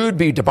 Because who'd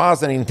be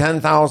depositing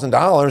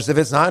 $10,000 if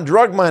it's not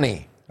drug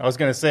money? I was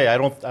going to say I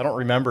don't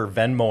remember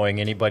Venmoing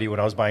anybody when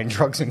I was buying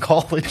drugs in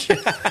college.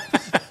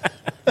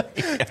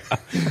 Yeah,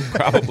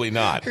 probably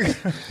not.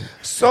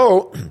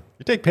 So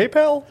you take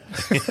PayPal?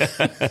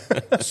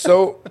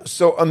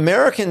 So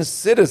American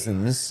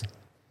citizens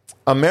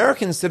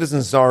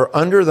are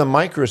under the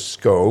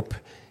microscope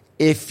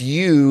if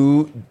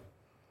you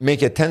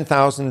make a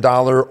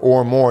 $10,000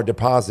 or more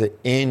deposit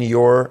in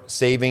your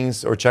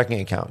savings or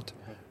checking account.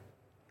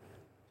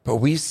 But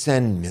we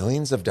send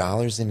millions of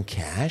dollars in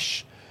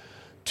cash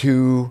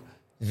to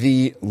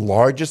the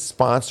largest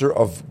sponsor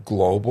of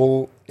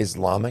global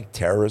Islamic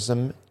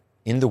terrorism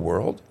in the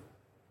world?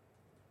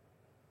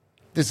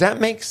 Does that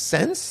make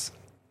sense?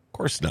 Of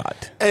course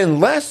not.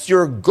 Unless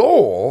your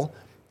goal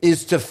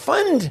is to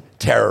fund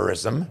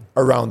terrorism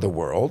around the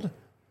world,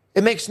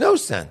 it makes no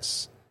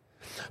sense.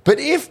 But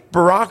if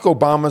Barack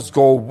Obama's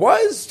goal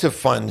was to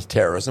fund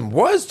terrorism,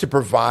 was to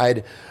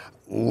provide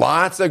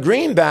lots of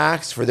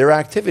greenbacks for their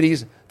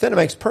activities, then it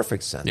makes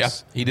perfect sense. Yeah,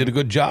 he did a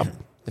good job.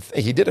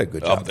 He did a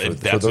good job for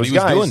that's those what he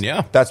guys. was doing,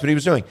 yeah. That's what he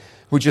was doing,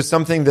 which is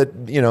something that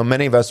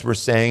many of us were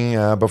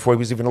saying before he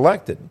was even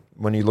elected.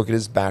 When you look at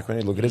his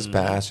background, you look at his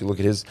past, you look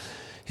at his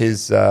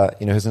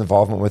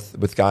involvement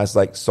with guys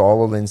like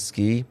Saul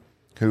Alinsky,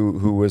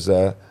 who was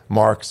a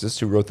Marxist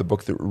who wrote the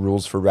book The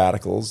Rules for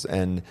Radicals,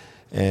 and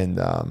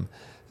the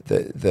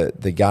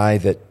guy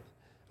that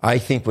I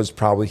think was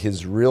probably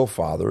his real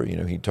father.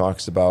 He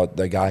talks about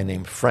the guy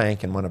named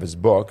Frank in one of his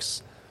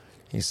books.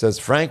 He says,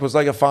 Frank was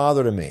like a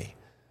father to me.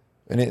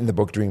 And in the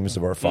book Dreams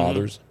of Our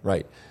Fathers,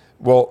 right.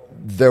 Well,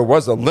 there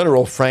was a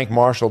literal Frank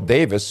Marshall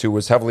Davis who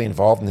was heavily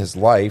involved in his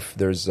life.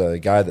 There's a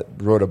guy that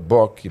wrote a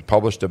book, he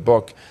published a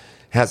book,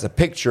 has a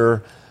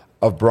picture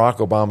of Barack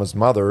Obama's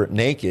mother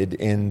naked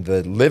in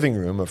the living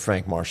room of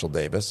Frank Marshall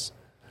Davis.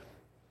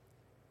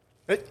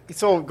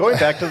 So going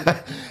back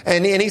to...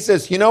 and he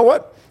says, you know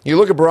what? You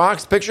look at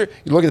Barack's picture,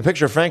 you look at the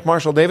picture of Frank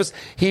Marshall Davis,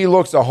 he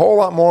looks a whole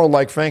lot more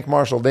like Frank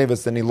Marshall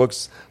Davis than he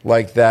looks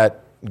like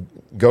that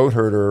goat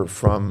herder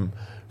from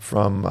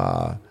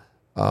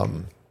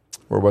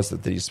Where was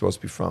it that he's supposed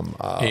to be from?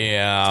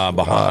 Jamaica,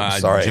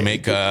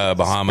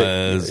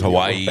 Bahamas,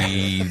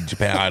 Hawaii,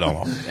 Japan. I don't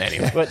know.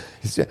 Anyway, and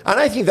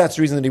I think that's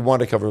the reason that he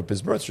wanted to cover up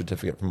his birth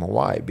certificate from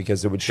Hawaii,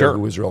 because it would show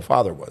who his real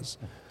father was.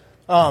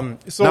 So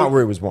not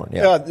where he was born.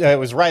 Yeah, it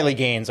was Riley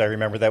Gaines. I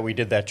remember that we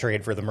did that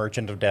trade for the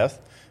Merchant of Death.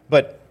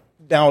 But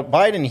now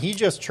Biden, he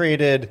just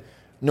traded.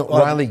 No,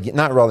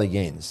 not Riley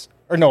Gaines.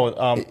 Or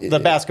no, the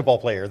basketball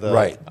player.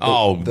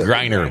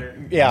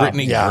 Griner. Yeah.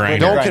 Brittany Griner.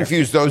 Don't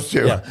confuse those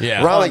two.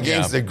 Yeah. Riley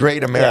Gaines is a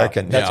great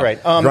American. That's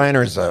right.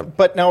 Griner's a...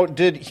 But now,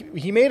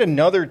 he made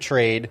another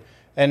trade,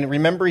 and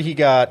remember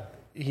what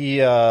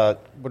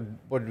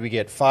did we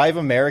get? 5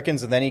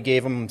 Americans, and then he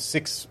gave them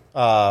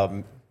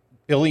 $6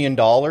 billion.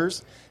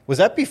 Was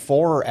that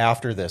before or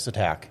after this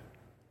attack?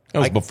 That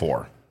was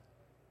before.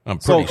 I'm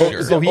pretty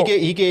sure. So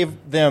he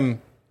gave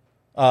them,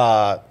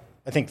 I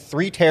think,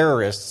 3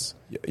 terrorists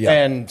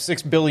and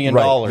 $6 billion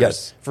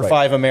for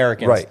 5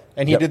 Americans. Right.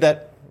 And he did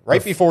that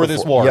before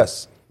this war.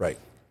 Yes, right.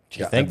 Do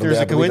you think there's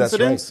a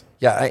coincidence?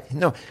 Right.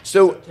 No.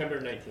 So September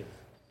 19th.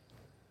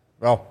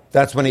 Well,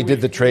 that's when he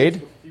did the trade? A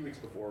few weeks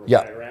before.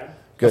 Yeah. Iran.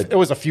 Good. It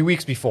was a few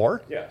weeks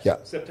before? Yeah.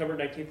 September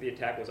 19th, the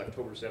attack was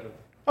October 7th.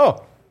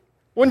 Oh,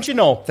 wouldn't you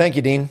know? Thank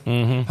you, Dean.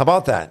 Mm-hmm. How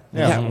about that?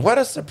 Yeah. What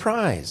a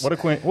surprise.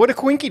 What a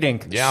quinky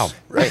dink. Yeah.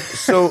 Right.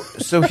 So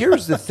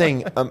here's the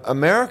thing. The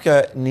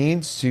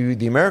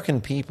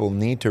American people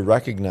need to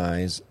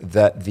recognize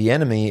that the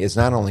enemy is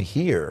not only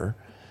here,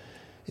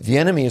 the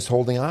enemy is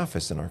holding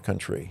office in our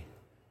country.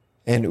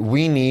 And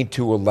we need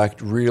to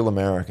elect real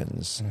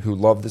Americans who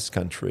love this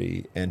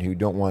country and who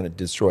don't want it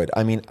destroyed.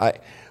 I mean,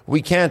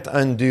 we can't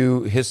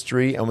undo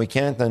history, and we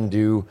can't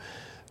undo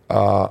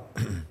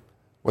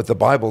what the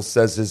Bible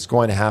says is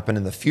going to happen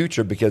in the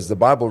future, because the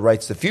Bible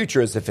writes the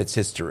future as if it's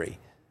history,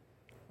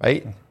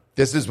 right?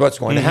 This is what's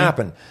going to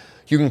happen.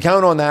 You can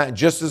count on that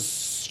just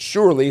as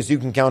surely as you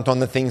can count on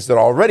the things that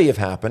already have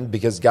happened,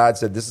 because God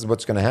said this is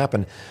what's going to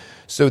happen.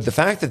 So the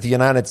fact that the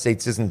United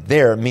States isn't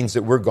there means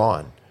that we're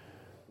gone.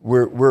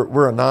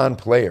 We're a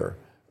non-player,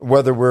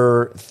 whether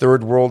we're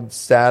third world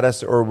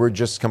status or we're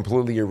just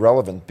completely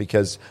irrelevant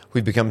because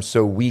we've become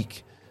so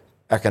weak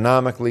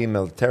economically,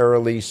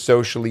 militarily,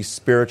 socially,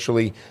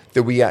 spiritually,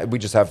 that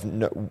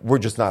we're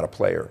just not a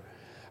player.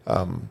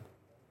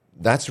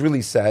 That's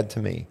really sad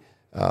to me.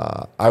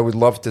 I would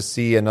love to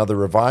see another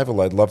revival.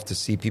 I'd love to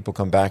see people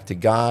come back to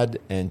God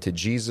and to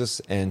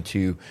Jesus and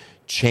to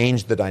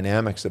change the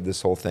dynamics of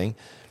this whole thing.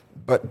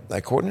 But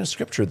according to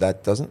Scripture,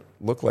 that doesn't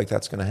look like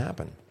that's going to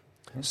happen.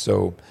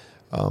 So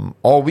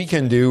all we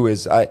can do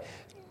is,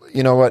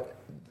 you know what?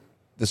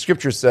 The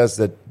Scripture says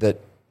that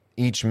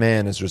each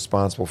man is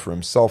responsible for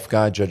himself.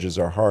 God judges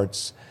our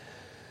hearts.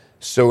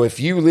 So if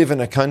you live in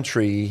a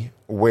country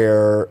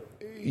where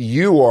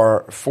you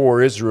are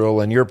for Israel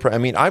and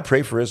I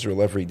pray for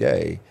Israel every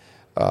day.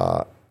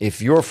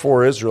 If you're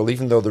for Israel,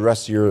 even though the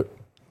rest of your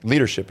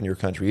leadership in your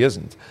country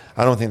isn't,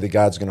 I don't think that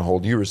God's going to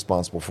hold you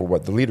responsible for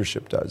what the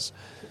leadership does.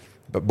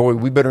 But boy,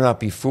 we better not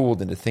be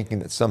fooled into thinking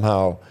that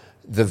somehow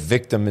the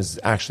victim is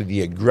actually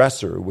the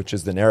aggressor, which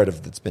is the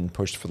narrative that's been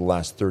pushed for the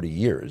last 30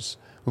 years.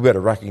 We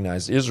better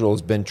recognize Israel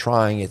has been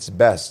trying its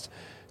best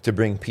to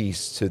bring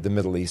peace to the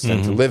Middle East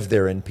and to live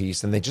there in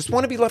peace, and they just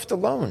want to be left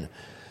alone.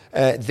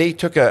 They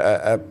took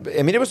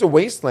it was a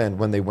wasteland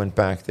when they went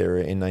back there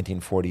in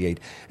 1948.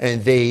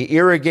 And they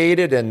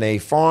irrigated and they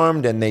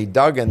farmed and they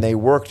dug and they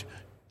worked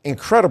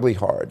incredibly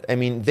hard. I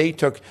mean, they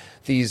took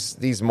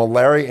these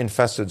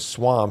malaria-infested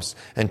swamps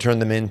and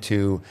turned them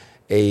into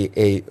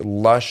a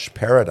lush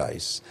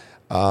paradise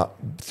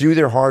through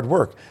their hard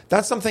work.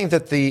 That's something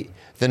that the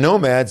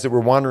nomads that were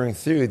wandering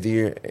through,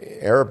 the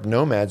Arab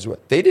nomads,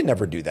 they didn't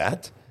ever do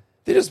that.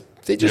 They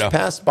just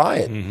passed by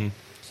it. Mm-hmm.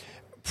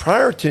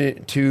 Prior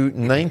to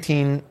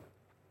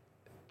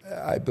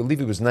I believe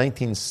it was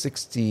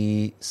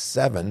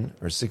 1967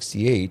 or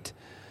 68,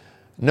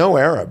 no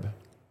Arab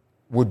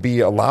would be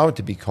allowed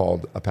to be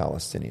called a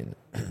Palestinian.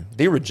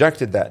 They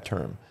rejected that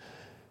term.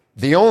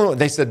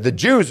 They said the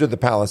Jews are the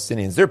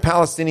Palestinians. They're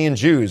Palestinian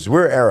Jews.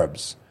 We're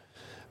Arabs.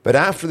 But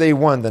after they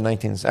won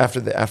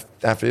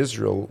after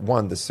Israel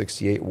won the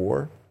 68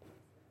 war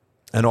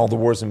and all the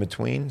wars in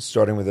between,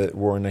 starting with the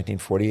war in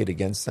 1948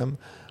 against them,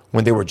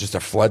 when they were just a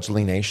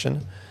fledgling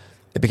nation,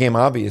 it became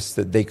obvious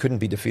that they couldn't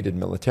be defeated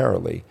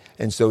militarily.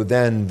 And so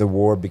then the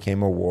war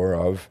became a war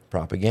of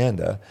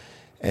propaganda.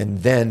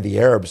 And then the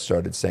Arabs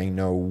started saying,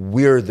 no,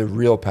 we're the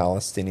real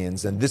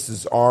Palestinians, and this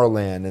is our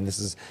land, and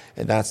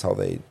that's how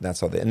they,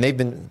 and they've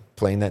been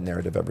playing that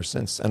narrative ever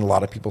since. And a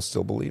lot of people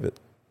still believe it.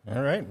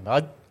 All right.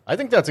 I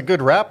think that's a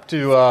good wrap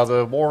to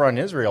the war on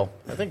Israel.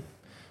 I think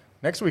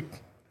next week,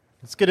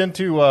 let's get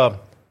into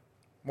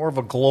more of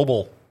a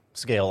global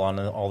scale on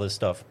all this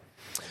stuff.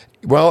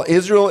 Well,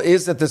 Israel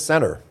is at the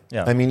center.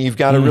 Yeah. I mean, you've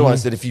got to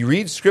realize that if you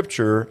read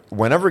Scripture,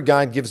 whenever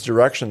God gives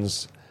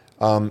directions,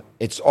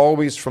 it's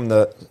always from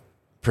the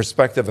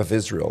perspective of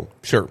Israel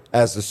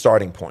as the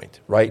starting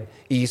point, right?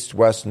 East,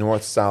 west,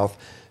 north, south.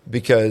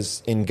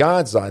 Because in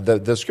God's eye,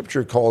 the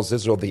Scripture calls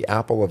Israel the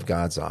apple of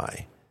God's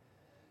eye.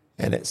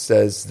 And it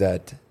says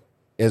that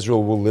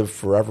Israel will live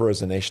forever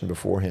as a nation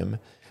before him.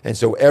 And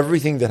so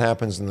everything that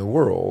happens in the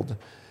world,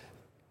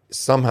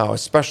 somehow,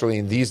 especially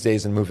in these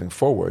days and moving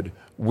forward,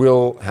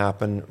 will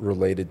happen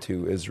related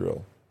to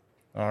Israel.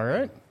 All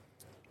right.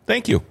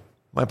 Thank you.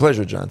 My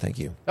pleasure, John. Thank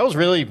you. That was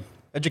really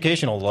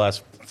educational the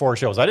last 4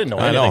 shows. I didn't know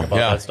anything about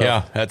that stuff.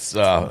 Yeah, that's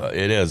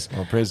it is.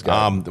 Well, praise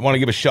God. I want to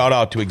give a shout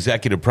out to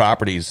Executive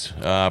Properties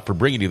for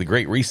bringing you the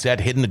Great Reset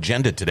Hidden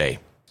Agenda today.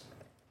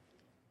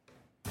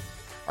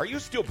 Are you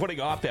still putting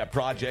off that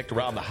project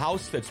around the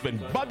house that's been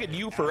bugging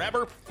you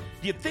forever?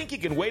 Do you think you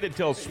can wait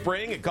until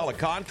spring and call a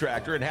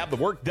contractor and have the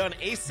work done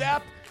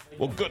ASAP?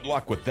 Well, good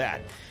luck with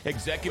that.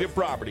 Executive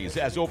Properties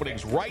has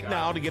openings right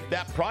now to get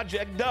that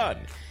project done.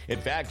 In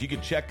fact, you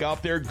can check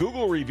out their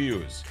Google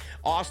reviews.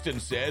 Austin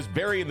says,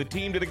 Barry and the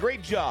team did a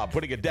great job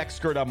putting a deck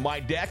skirt on my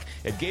deck.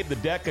 It gave the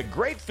deck a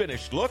great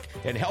finished look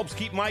and helps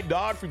keep my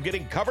dog from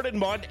getting covered in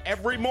mud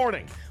every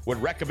morning. Would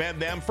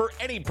recommend them for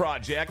any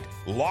project,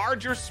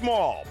 large or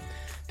small.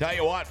 Tell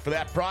you what, for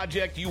that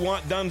project you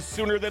want done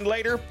sooner than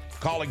later,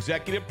 call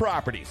Executive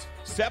Properties,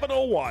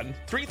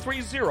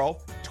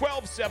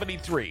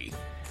 701-330-1273.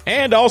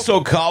 And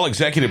also call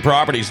Executive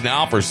Properties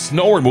now for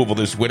snow removal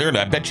this winter. And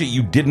I bet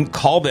you didn't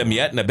call them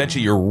yet, and I bet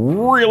you're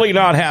really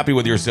not happy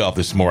with yourself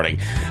this morning.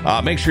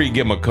 Make sure you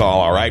give them a call,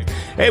 all right?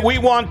 Hey, we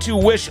want to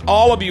wish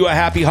all of you a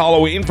happy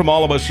Halloween from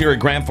all of us here at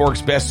Grand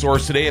Forks Best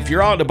Source today. If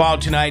you're out and about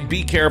tonight,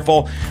 be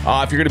careful.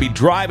 If you're going to be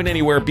driving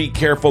anywhere, be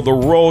careful. The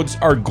roads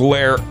are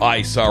glare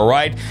ice, all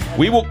right?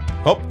 We will...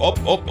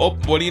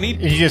 what do you need?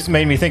 You just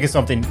made me think of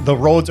something. The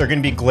roads are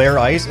going to be glare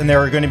ice, and there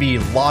are going to be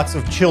lots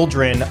of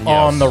children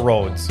on the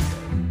roads.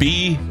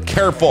 Be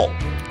careful.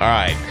 All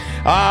right.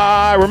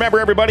 Remember,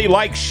 everybody,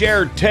 like,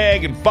 share,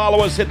 tag, and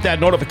follow us. Hit that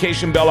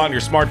notification bell on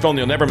your smartphone.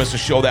 You'll never miss a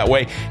show that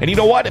way. And you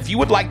know what? If you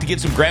would like to get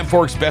some Grand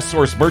Forks Best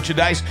Source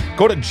merchandise,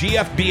 go to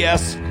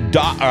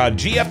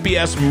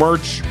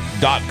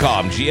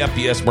gfbsmerch.com.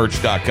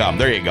 gfbsmerch.com.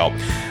 There you go.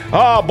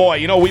 Oh,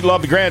 boy. We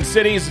love the Grand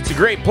Cities. It's a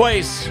great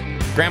place.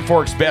 Grand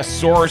Forks Best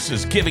Source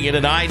is giving it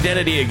an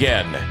identity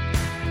again.